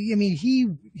now, I mean,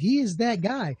 he is that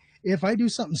guy. If I do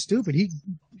something stupid, he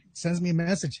sends me a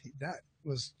message. That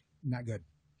was not good.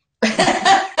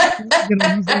 You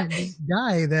know, he's that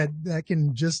guy that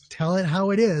can just tell it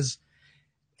how it is,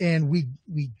 and we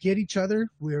get each other.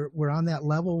 We're on that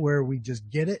level where we just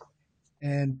get it,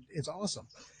 and it's awesome.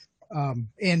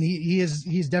 And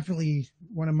he's definitely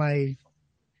one of my,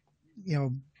 you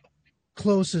know,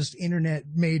 closest internet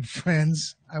made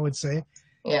friends, I would say.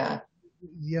 Yeah.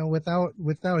 You know,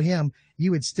 without him,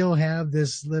 you would still have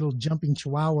this little jumping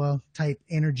chihuahua type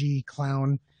energy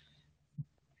clown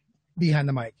behind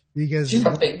the mic because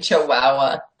Jumping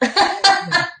Chihuahua.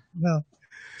 well,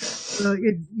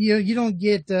 you don't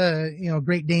get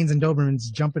Great Danes and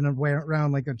Dobermans jumping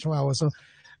around like a chihuahua. So,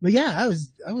 but yeah, I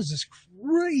was just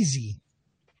crazy.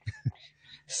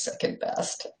 Second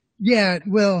best. Yeah,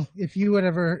 well, if you would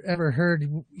ever heard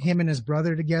him and his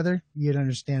brother together, you'd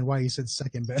understand why you said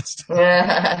second best.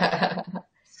 But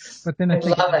then I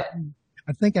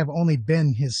think I've only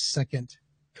been his second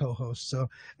co-host, so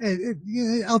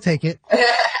I'll take it.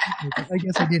 I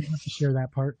guess I did have to share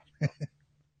that part.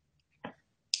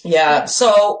 Yeah.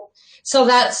 So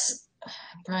that's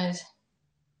Brian.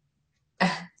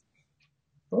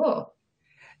 Oh.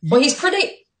 Well, he's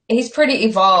pretty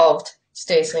evolved,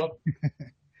 Stacy.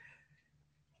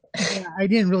 Yeah, I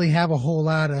didn't really have a whole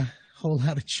lot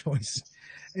of choice.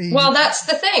 Well, that's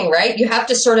the thing, right? You have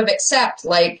to sort of accept,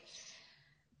 like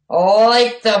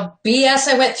the BS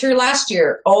I went through last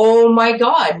year. Oh my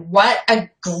God, what a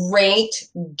great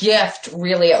gift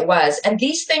really it was. And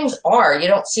these things you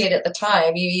don't see it at the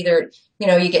time. You either,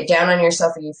 you get down on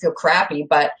yourself or you feel crappy,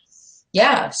 but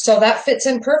yeah, so that fits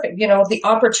in perfect, the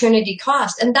opportunity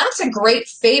cost. And that's a great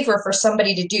favor for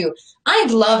somebody to do. I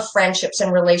love friendships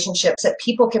and relationships that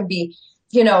people can be,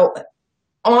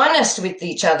 honest with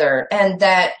each other, and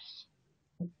that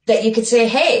you could say,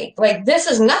 hey, like, this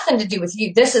has nothing to do with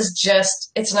you. This is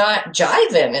just, it's not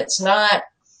jiving. It's not,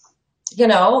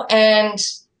 and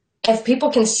if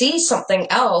people can see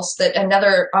something else, that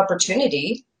another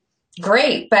opportunity,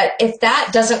 great. But if that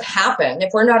doesn't happen,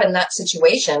 if we're not in that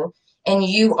situation and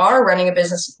you are running a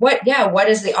business, what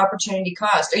is the opportunity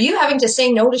cost? Are you having to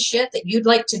say no to shit that you'd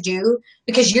like to do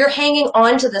because you're hanging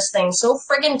on to this thing so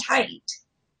friggin' tight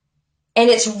and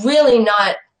it's really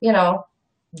not,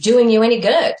 doing you any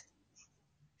good?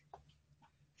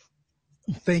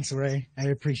 Thanks, Ray.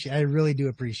 I really do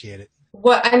appreciate it.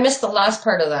 Well, I missed the last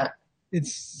part of that.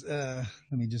 It's let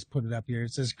me just put it up here.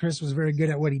 It says Chris was very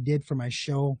good at what he did for my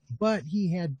show, but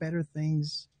he had better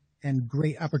things and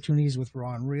great opportunities with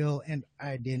Raw and Real, and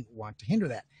I didn't want to hinder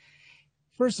that.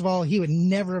 First of all, he would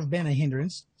never have been a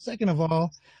hindrance. Second of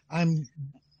all, I'm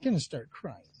gonna start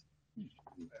crying.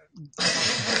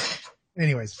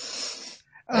 Anyways.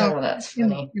 That's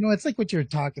funny. It's like what you're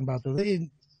talking about, though.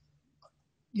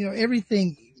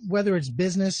 Everything, whether it's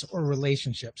business or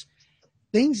relationships,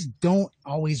 things don't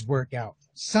always work out.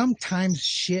 Sometimes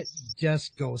shit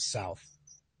just goes south.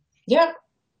 Yeah.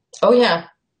 Oh, yeah.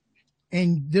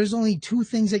 And there's only two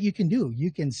things that you can do. You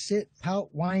can sit,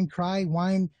 pout, whine, cry,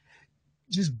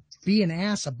 just be an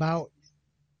ass about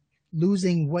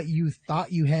losing what you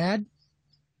thought you had,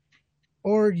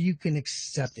 or you can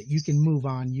accept it. You can move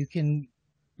on. You can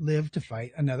live to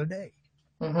fight another day.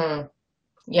 Mm-hmm.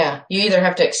 Yeah, you either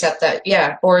have to accept that,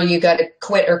 or you got to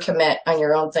quit or commit on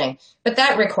your own thing. But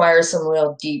that requires some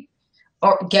real deep,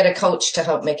 or get a coach to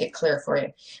help make it clear for you.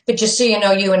 But just so you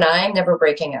know, you and I never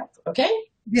breaking up, okay?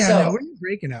 Yeah, no, we're not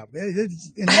breaking up.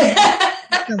 It's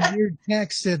some weird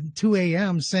text at 2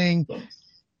 a.m. saying,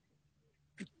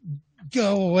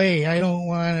 go away. I don't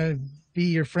want to be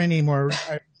your friend anymore.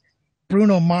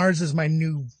 Bruno Mars is my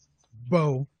new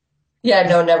beau. Yeah,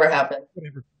 no, never happened.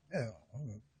 Whatever. Oh.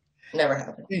 Never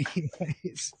happened.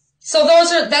 Anyways. So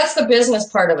that's the business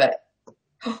part of it.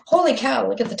 Holy cow,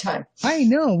 look at the time. I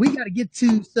know. We got to get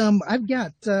to I've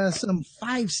got some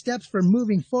 5 steps for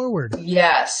moving forward.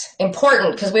 Yes.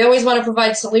 Important, because we always want to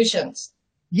provide solutions.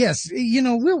 Yes.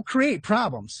 We'll create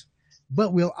problems,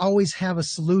 but we'll always have a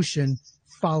solution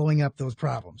following up those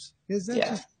problems. Because that's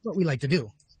just what we like to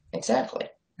do. Exactly.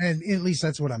 And at least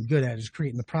that's what I'm good at, is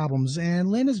creating the problems.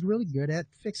 And Lynn is really good at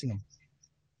fixing them.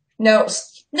 No,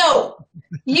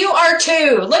 you are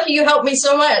too. Look, you helped me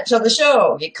so much on the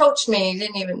show. You coached me. You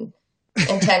didn't even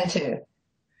intend to.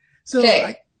 So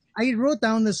Okay. I wrote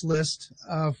down this list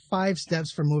of 5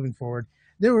 steps for moving forward.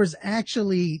 There was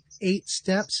actually 8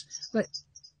 steps, but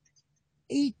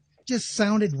 8 just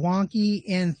sounded wonky,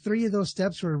 and 3 of those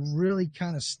steps were really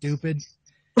kind of stupid.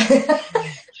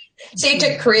 So you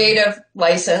took creative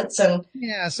license and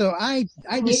Yeah, so I you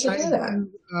can do decided that.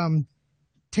 to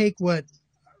take what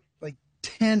like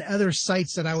 10 other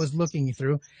sites that I was looking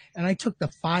through, and I took the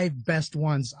 5 best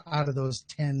ones out of those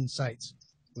 10 sites,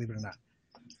 believe it or not.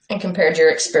 And compared your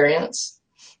experience.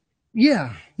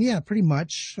 Yeah, pretty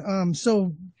much.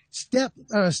 So step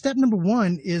number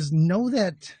 1 is know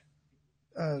that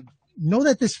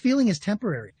this feeling is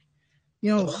temporary.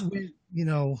 You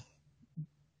know,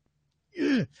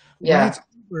 when Yeah. it's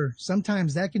over,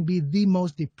 sometimes that can be the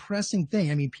most depressing thing.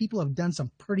 I mean, people have done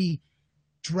some pretty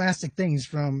drastic things,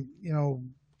 from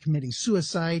committing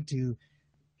suicide to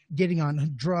getting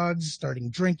on drugs, starting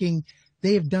drinking.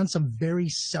 They have done some very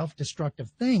self-destructive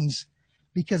things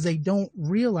because they don't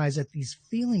realize that these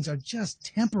feelings are just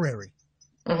temporary.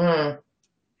 Hmm.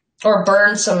 Or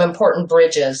burn some important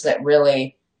bridges that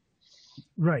really.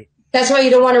 Right. That's why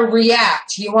you don't want to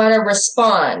react. You want to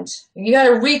respond. You got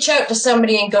to reach out to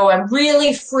somebody and go, I'm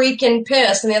really freaking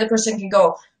pissed. And the other person can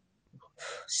go,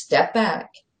 step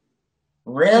back,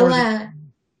 Or they, relax.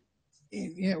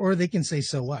 yeah, or they can say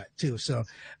so what too. So,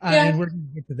 and Yeah. we're going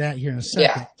to get to that here in a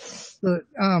Yeah. second. But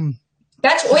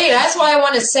That's why I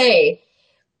want to say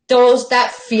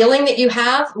that feeling that you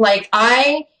have, like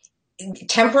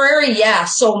temporary, yeah.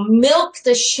 So milk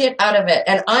the shit out of it.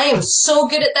 And I am so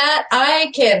good at that.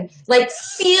 I can like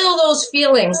feel those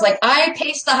feelings. Like I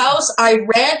pace the house, I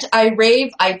rant, I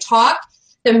rave, I talk.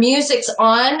 The music's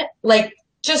on. Like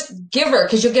just give her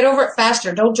because you'll get over it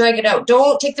faster. Don't drag it out.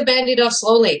 Don't take the band-aid off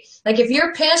slowly. Like if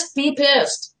you're pissed, be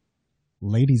pissed.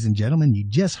 ladies and gentlemen, you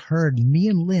just heard me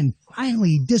and Lynn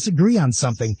finally disagree on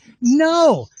something.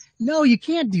 No, you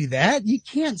can't do that. You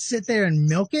can't sit there and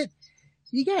milk it.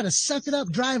 You got to suck it up,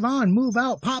 drive on, move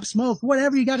out, pop smoke,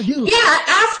 whatever you got to do. Yeah,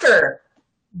 after.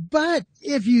 But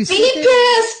if you Be sit there,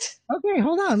 pissed. okay,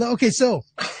 hold on. Okay, so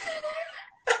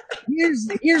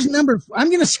here's number. I'm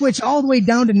going to switch all the way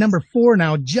down to number 4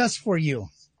 now, just for you.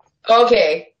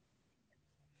 Okay.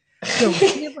 So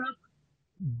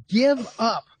give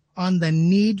up on the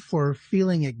need for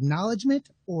feeling acknowledgement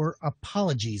or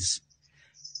apologies.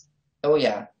 Oh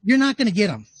yeah. You're not going to get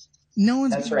them. No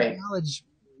one's That's going to right. acknowledge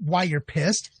why you're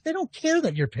pissed. They don't care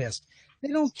that you're pissed. They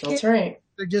don't care. That's right.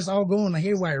 They're just all going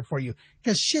haywire for you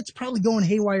because shit's probably going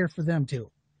haywire for them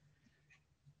too.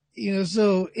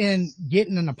 So in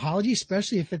getting an apology,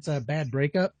 especially if it's a bad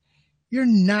breakup, you're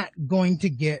not going to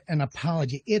get an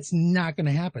apology. It's not going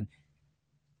to happen.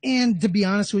 And to be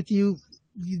honest with you,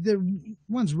 the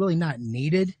one's really not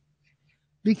needed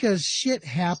because shit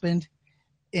happened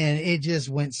and it just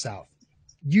went south.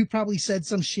 You probably said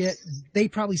some shit. They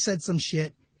probably said some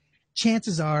shit.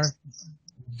 Chances are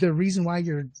the reason why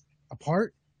you're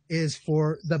apart is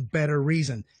for the better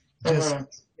reason. Just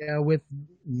with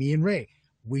me and Ray,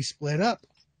 we split up.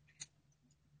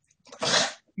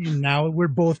 And now we're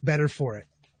both better for it.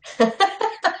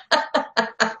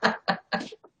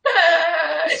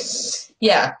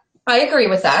 Yeah, I agree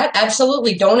with that.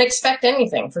 Absolutely. Don't expect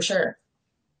anything for sure.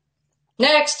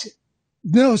 Next.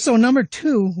 No, so number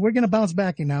 2, we're going to bounce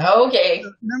back now. Okay.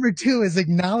 So number 2 is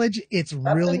acknowledge it's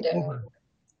really over.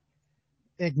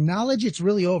 Acknowledge it's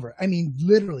really over. I mean,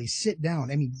 literally sit down.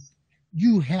 I mean,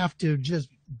 you have to just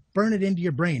burn it into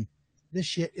your brain. This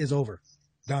shit is over.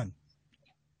 Done.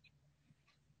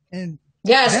 And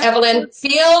yes, Evelyn,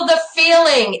 feel the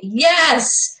feeling.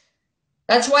 Yes.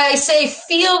 That's why I say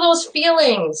feel those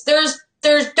feelings. There's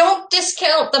don't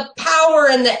discount the power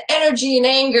and the energy and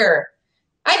anger.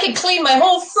 I could clean my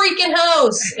whole freaking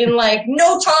house in like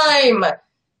no time.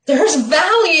 There's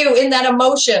value in that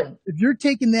emotion. If you're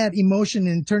taking that emotion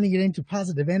and turning it into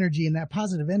positive energy, and that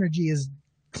positive energy is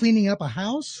cleaning up a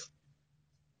house,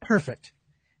 perfect.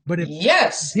 But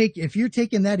if you're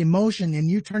taking that emotion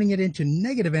and you're turning it into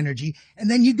negative energy,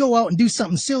 and then you go out and do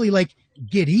something silly like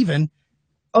get even.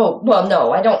 Oh, well,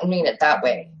 no, I don't mean it that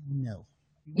way. No.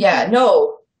 Yeah,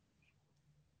 no.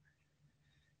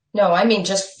 No, I mean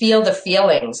just feel the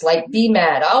feelings. Like be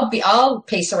mad. I'll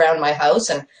pace around my house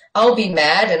and I'll be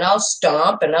mad and I'll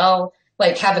stomp and I'll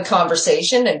like have a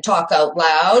conversation and talk out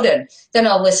loud and then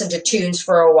I'll listen to tunes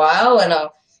for a while and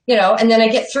I'll, and then I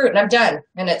get through it and I'm done.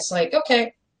 And it's like,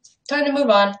 okay, time to move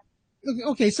on.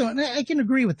 Okay, so I can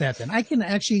agree with that then. I can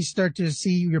actually start to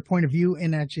see your point of view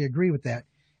and actually agree with that.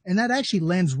 And that actually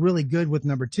lends really good with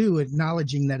number 2,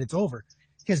 acknowledging that it's over.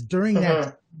 Because during that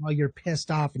time, while you're pissed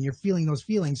off and you're feeling those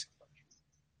feelings,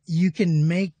 you can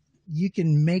make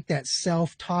that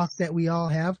self-talk that we all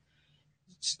have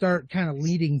start kind of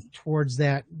leading towards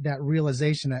that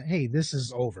realization that, hey, this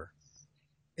is over,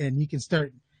 and you can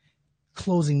start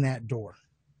closing that door.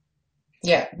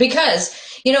 Yeah,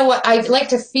 because you know what? I like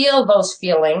to feel those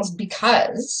feelings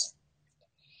because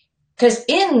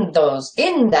in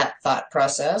that thought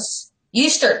process, you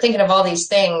start thinking of all these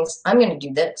things. I'm going to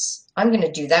do this. I'm going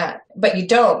to do that. But you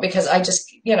don't because I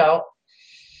just,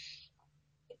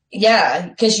 yeah,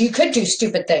 because you could do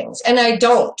stupid things and I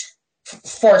don't.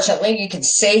 Fortunately, you could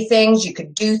say things, you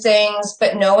could do things,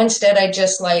 but no, instead I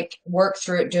just like work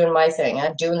through it doing my thing.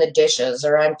 I'm doing the dishes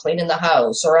or I'm cleaning the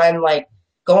house or I'm like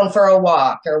going for a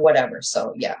walk or whatever.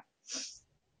 So, yeah.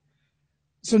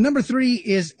 So number 3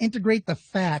 is integrate the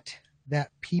fact that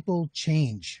people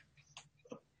change.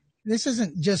 This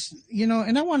isn't just,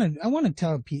 and I want to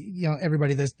tell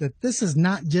everybody this, that this is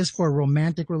not just for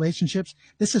romantic relationships.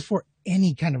 This is for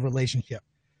any kind of relationship.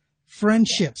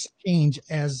 Friendships change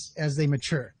as they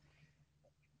mature.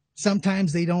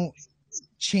 Sometimes they don't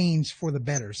change for the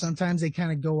better. Sometimes they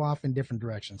kind of go off in different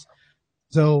directions.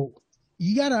 So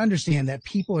you got to understand that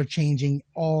people are changing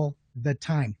all the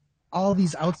time. All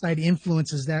these outside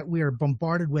influences that we are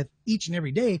bombarded with each and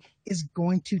every day is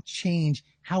going to change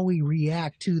how we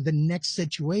react to the next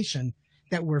situation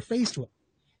that we're faced with.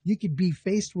 You could be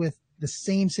faced with the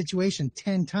same situation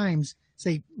 10 times,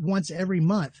 say once every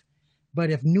month. But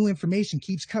if new information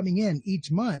keeps coming in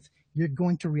each month, you're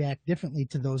going to react differently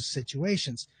to those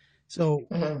situations. So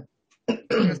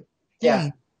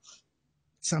Yeah.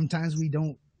 sometimes we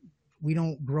don't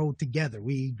grow together.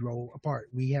 We grow apart.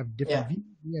 We have different views.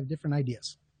 We have different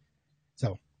ideas.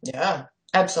 So Yeah,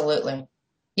 absolutely.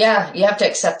 Yeah, you have to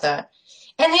accept that.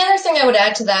 And the other thing I would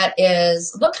add to that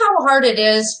is look how hard it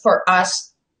is for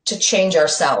us to change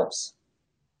ourselves.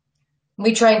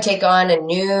 We try and take on a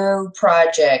new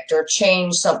project or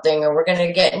change something, or we're going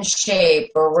to get in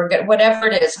shape, or we're going whatever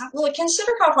it is. Well,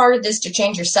 consider how hard it is to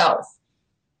change yourself.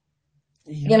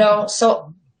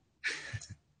 So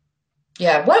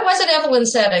yeah. What was it Evelyn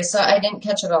said? I didn't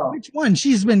catch it all. Which one?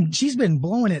 She's been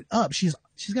blowing it up. She's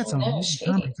got some comments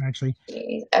actually.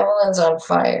 Evelyn's on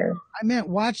fire. I meant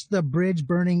watch the bridge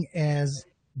burning as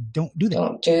don't do that.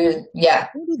 Don't do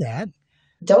that.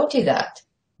 Don't do that.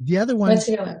 The other one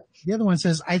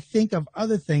says, I think of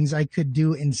other things I could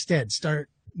do instead. Start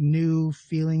new.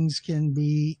 Feelings can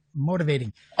be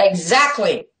motivating.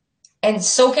 Exactly. And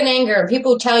so can anger.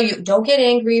 People tell you, don't get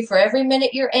angry. For every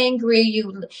minute you're angry,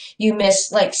 you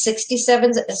miss like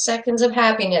 67 seconds of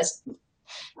happiness.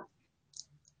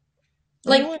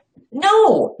 Like,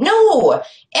 no.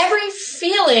 Every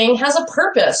feeling has a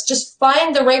purpose. Just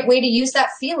find the right way to use that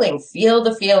feeling. Feel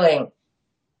the feeling.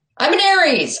 I'm an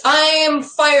Aries. I am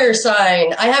fire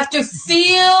sign. I have to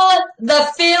feel the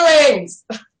feelings.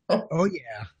 Oh,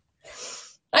 yeah.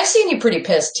 I've seen you pretty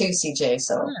pissed too, CJ.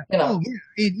 So, Oh,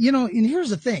 yeah. And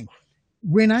here's the thing.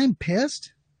 When I'm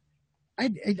pissed, I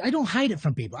don't hide it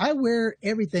from people. I wear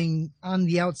everything on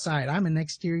the outside. I'm an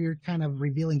exterior kind of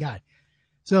revealing guy.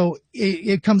 So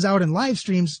it comes out in live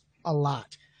streams a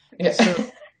lot. Yeah.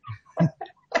 So,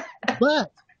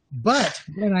 but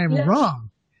when I'm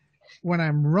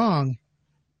wrong,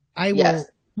 I will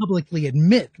publicly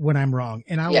admit when I'm wrong,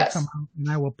 and I will come out and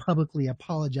I will publicly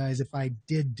apologize if I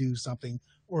did do something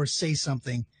or say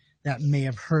something that may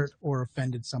have hurt or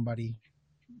offended somebody.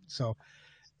 So,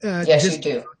 yes, you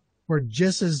do. We're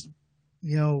just as,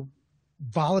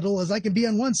 volatile as I can be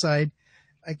on one side,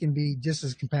 I can be just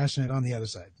as compassionate on the other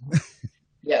side.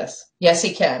 Yes,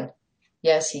 he can.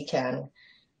 Yes, he can.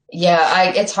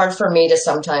 Yeah, it's hard for me to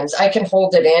sometimes. I can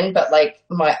hold it in, but like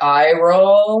my eye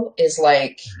roll is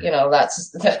like,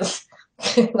 that's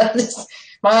that is,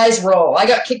 my eyes roll. I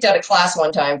got kicked out of class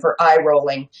one time for eye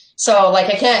rolling. So like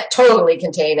I can't totally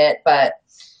contain it, but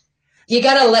you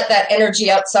got to let that energy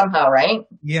out somehow, right?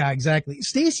 Yeah, exactly.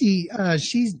 Stacy,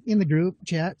 she's in the group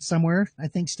chat somewhere, I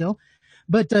think still,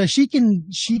 but she can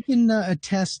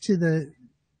attest to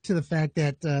the fact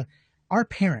that our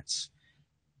parents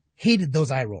hated those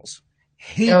eye rolls.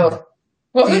 Well,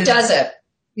 who does it?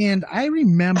 And I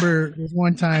remember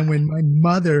one time when my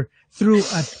mother threw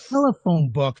a telephone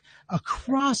book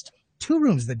across 2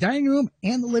 rooms, the dining room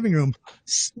and the living room,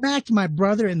 smacked my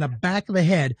brother in the back of the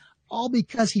head, all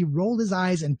because he rolled his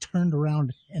eyes and turned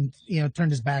around and, turned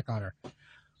his back on her.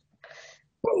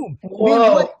 Boom.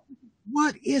 Whoa. Man,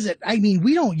 what is it? I mean,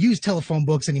 we don't use telephone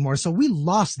books anymore, so we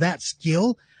lost that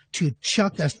skill to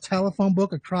chuck a telephone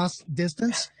book across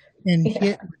distance and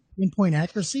hit pinpoint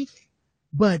accuracy.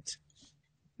 But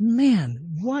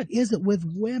man, what is it with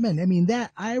women? I mean,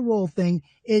 that eye roll thing,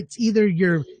 it's either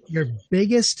your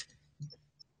biggest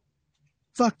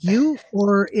fuck you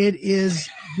or it is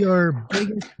your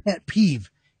biggest pet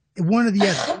peeve One or the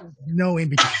other. No in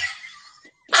between.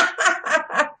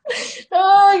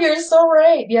 Oh, you're so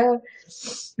right. Yeah.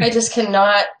 I just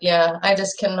cannot. Yeah. I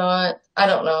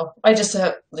don't know. I just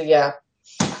have, yeah.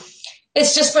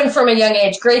 It's just been from a young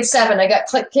age. Grade 7, I got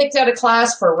kicked out of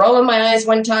class for rolling my eyes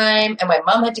one time, and my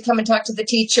mom had to come and talk to the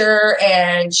teacher,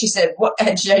 and she said, "What?"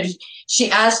 And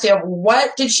she asked him,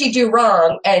 "What did she do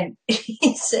wrong?" And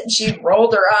he said she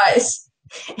rolled her eyes.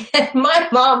 And my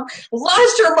mom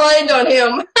lost her mind on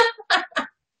him.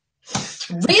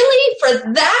 Really?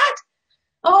 For that?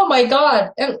 Oh my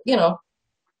God. And,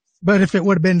 But if it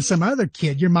would have been some other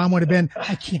kid, your mom would have been,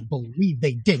 I can't believe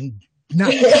they didn't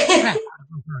not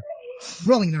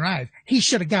rolling their eyes. He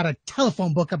should have got a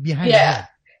telephone book up behind his head.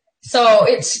 So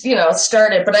it's,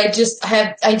 started, but I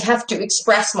have to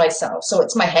express myself. So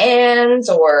it's my hands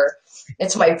or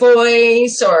it's my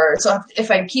voice or, so if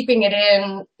I'm keeping it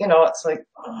in, it's like,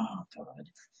 oh God.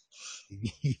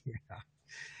 Yeah.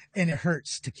 And it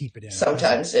hurts to keep it in.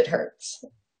 Sometimes it hurts.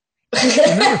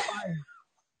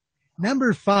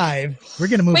 Number five, we're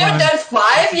going to move on. We haven't done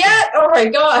 5 yet? Oh my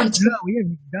God. No, we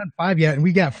haven't done 5 yet. And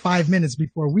we got 5 minutes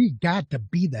before we got to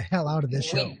be the hell out of this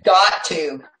show. We got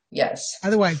to. Yes.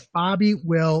 Otherwise, Bobby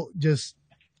will just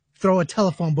throw a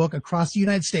telephone book across the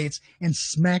United States and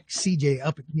smack CJ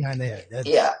up behind the head.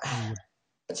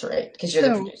 That's right. Because you're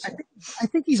the producer. I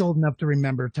think he's old enough to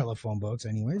remember telephone books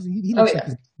anyways. He looks like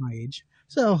he's my age.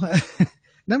 So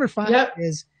number 5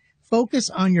 is focus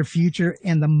on your future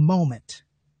and the moment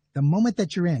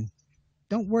that you're in.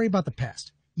 Don't worry about the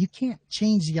past. You can't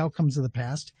change the outcomes of the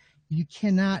past. You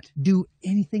cannot do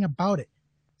anything about it.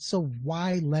 So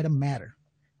why let them matter?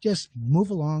 Just move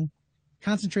along,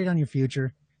 concentrate on your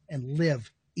future, and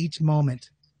live each moment,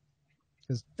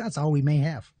 because that's all we may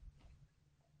have.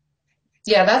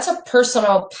 Yeah, that's a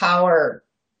personal power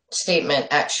statement,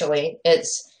 actually.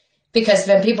 It's because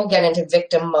then people get into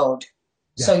victim mode.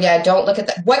 Yeah. So don't look at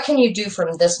that. What can you do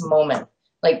from this moment?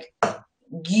 Like,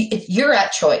 you're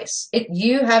at choice.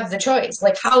 You have the choice.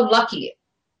 Like, how lucky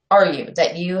are you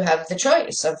that you have the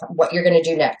choice of what you're going to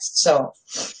do next? So,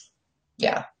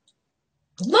 yeah.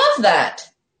 Love that.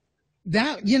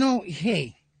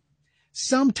 Hey,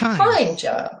 sometimes. Fine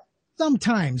job.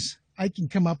 Sometimes I can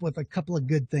come up with a couple of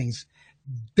good things.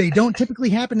 They don't typically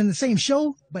happen in the same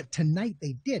show, but tonight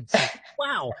they did. So,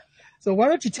 wow. So why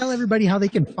don't you tell everybody how they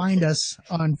can find us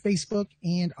on Facebook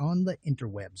and on the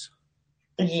interwebs?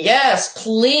 Yes,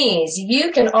 please.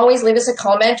 You can always leave us a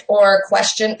comment or a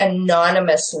question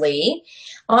anonymously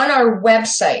on our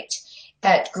website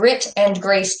at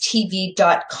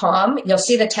gritandgracetv.com. You'll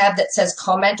see the tab that says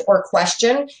comment or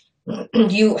question.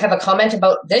 You have a comment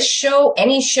about this show,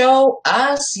 any show,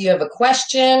 us, you have a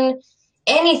question,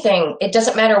 anything. It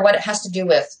doesn't matter what it has to do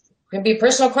with. It could be a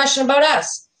personal question about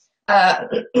us.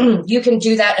 You can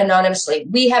do that anonymously.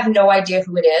 We have no idea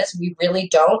who it is. We really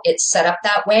don't. It's set up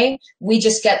that way. We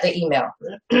just get the email.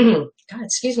 God,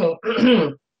 excuse me.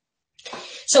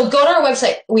 So go to our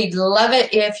website. We'd love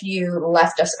it if you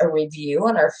left us a review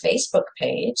on our Facebook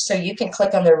page. So you can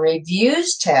click on the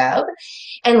reviews tab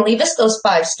and leave us those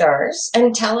 5 stars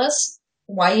and tell us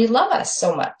why you love us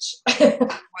so much.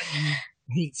 I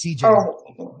hate CJ.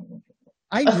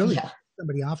 I really put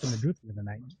somebody off in the group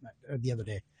the other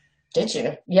day. Did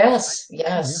you? Yes.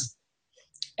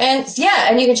 And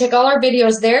and you can check all our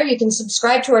videos there. You can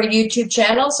subscribe to our YouTube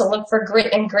channel. So look for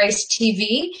Grit and Grace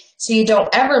TV so you don't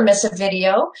ever miss a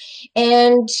video.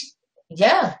 And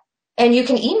and you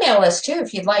can email us too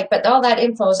if you'd like, but all that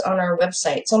info is on our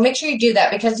website. So make sure you do that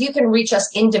because you can reach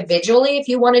us individually if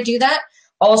you want to do that.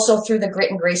 Also through the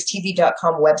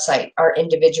gritandgracetv.com website. Our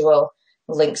individual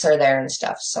links are there and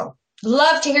stuff. So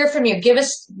love to hear from you. Give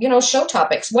us, show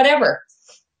topics, whatever.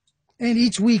 And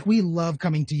each week we love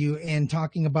coming to you and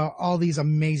talking about all these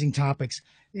amazing topics.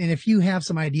 And if you have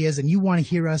some ideas and you want to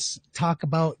hear us talk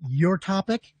about your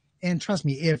topic, and trust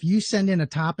me, if you send in a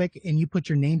topic and you put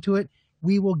your name to it,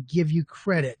 we will give you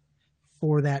credit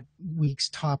for that week's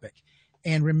topic.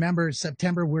 And remember,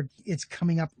 September, it's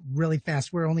coming up really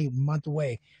fast. We're only a month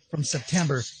away from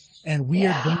September, and we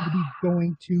are going to be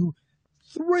going to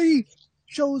 3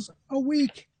 shows a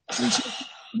week.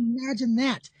 Imagine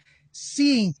that.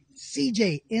 Seeing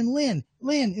CJ and Lynn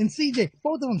and CJ,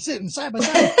 both of them sitting side by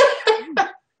side.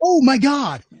 Oh my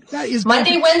God. That is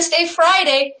Monday, Wednesday,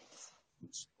 Friday.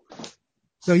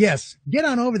 So yes, get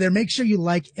on over there. Make sure you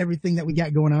like everything that we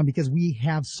got going on because we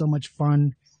have so much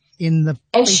fun and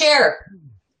share.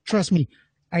 Trust me.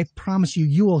 I promise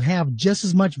you will have just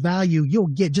as much value. You'll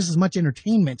get just as much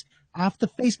entertainment off the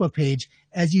Facebook page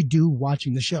as you do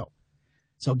watching the show.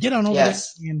 So get on over there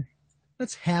and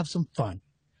let's have some fun.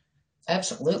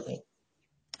 Absolutely.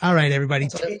 All right, everybody.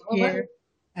 Take care.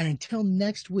 And until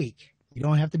next week, you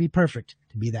don't have to be perfect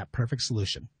to be that perfect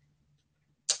solution.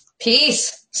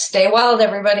 Peace. Stay wild,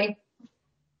 everybody.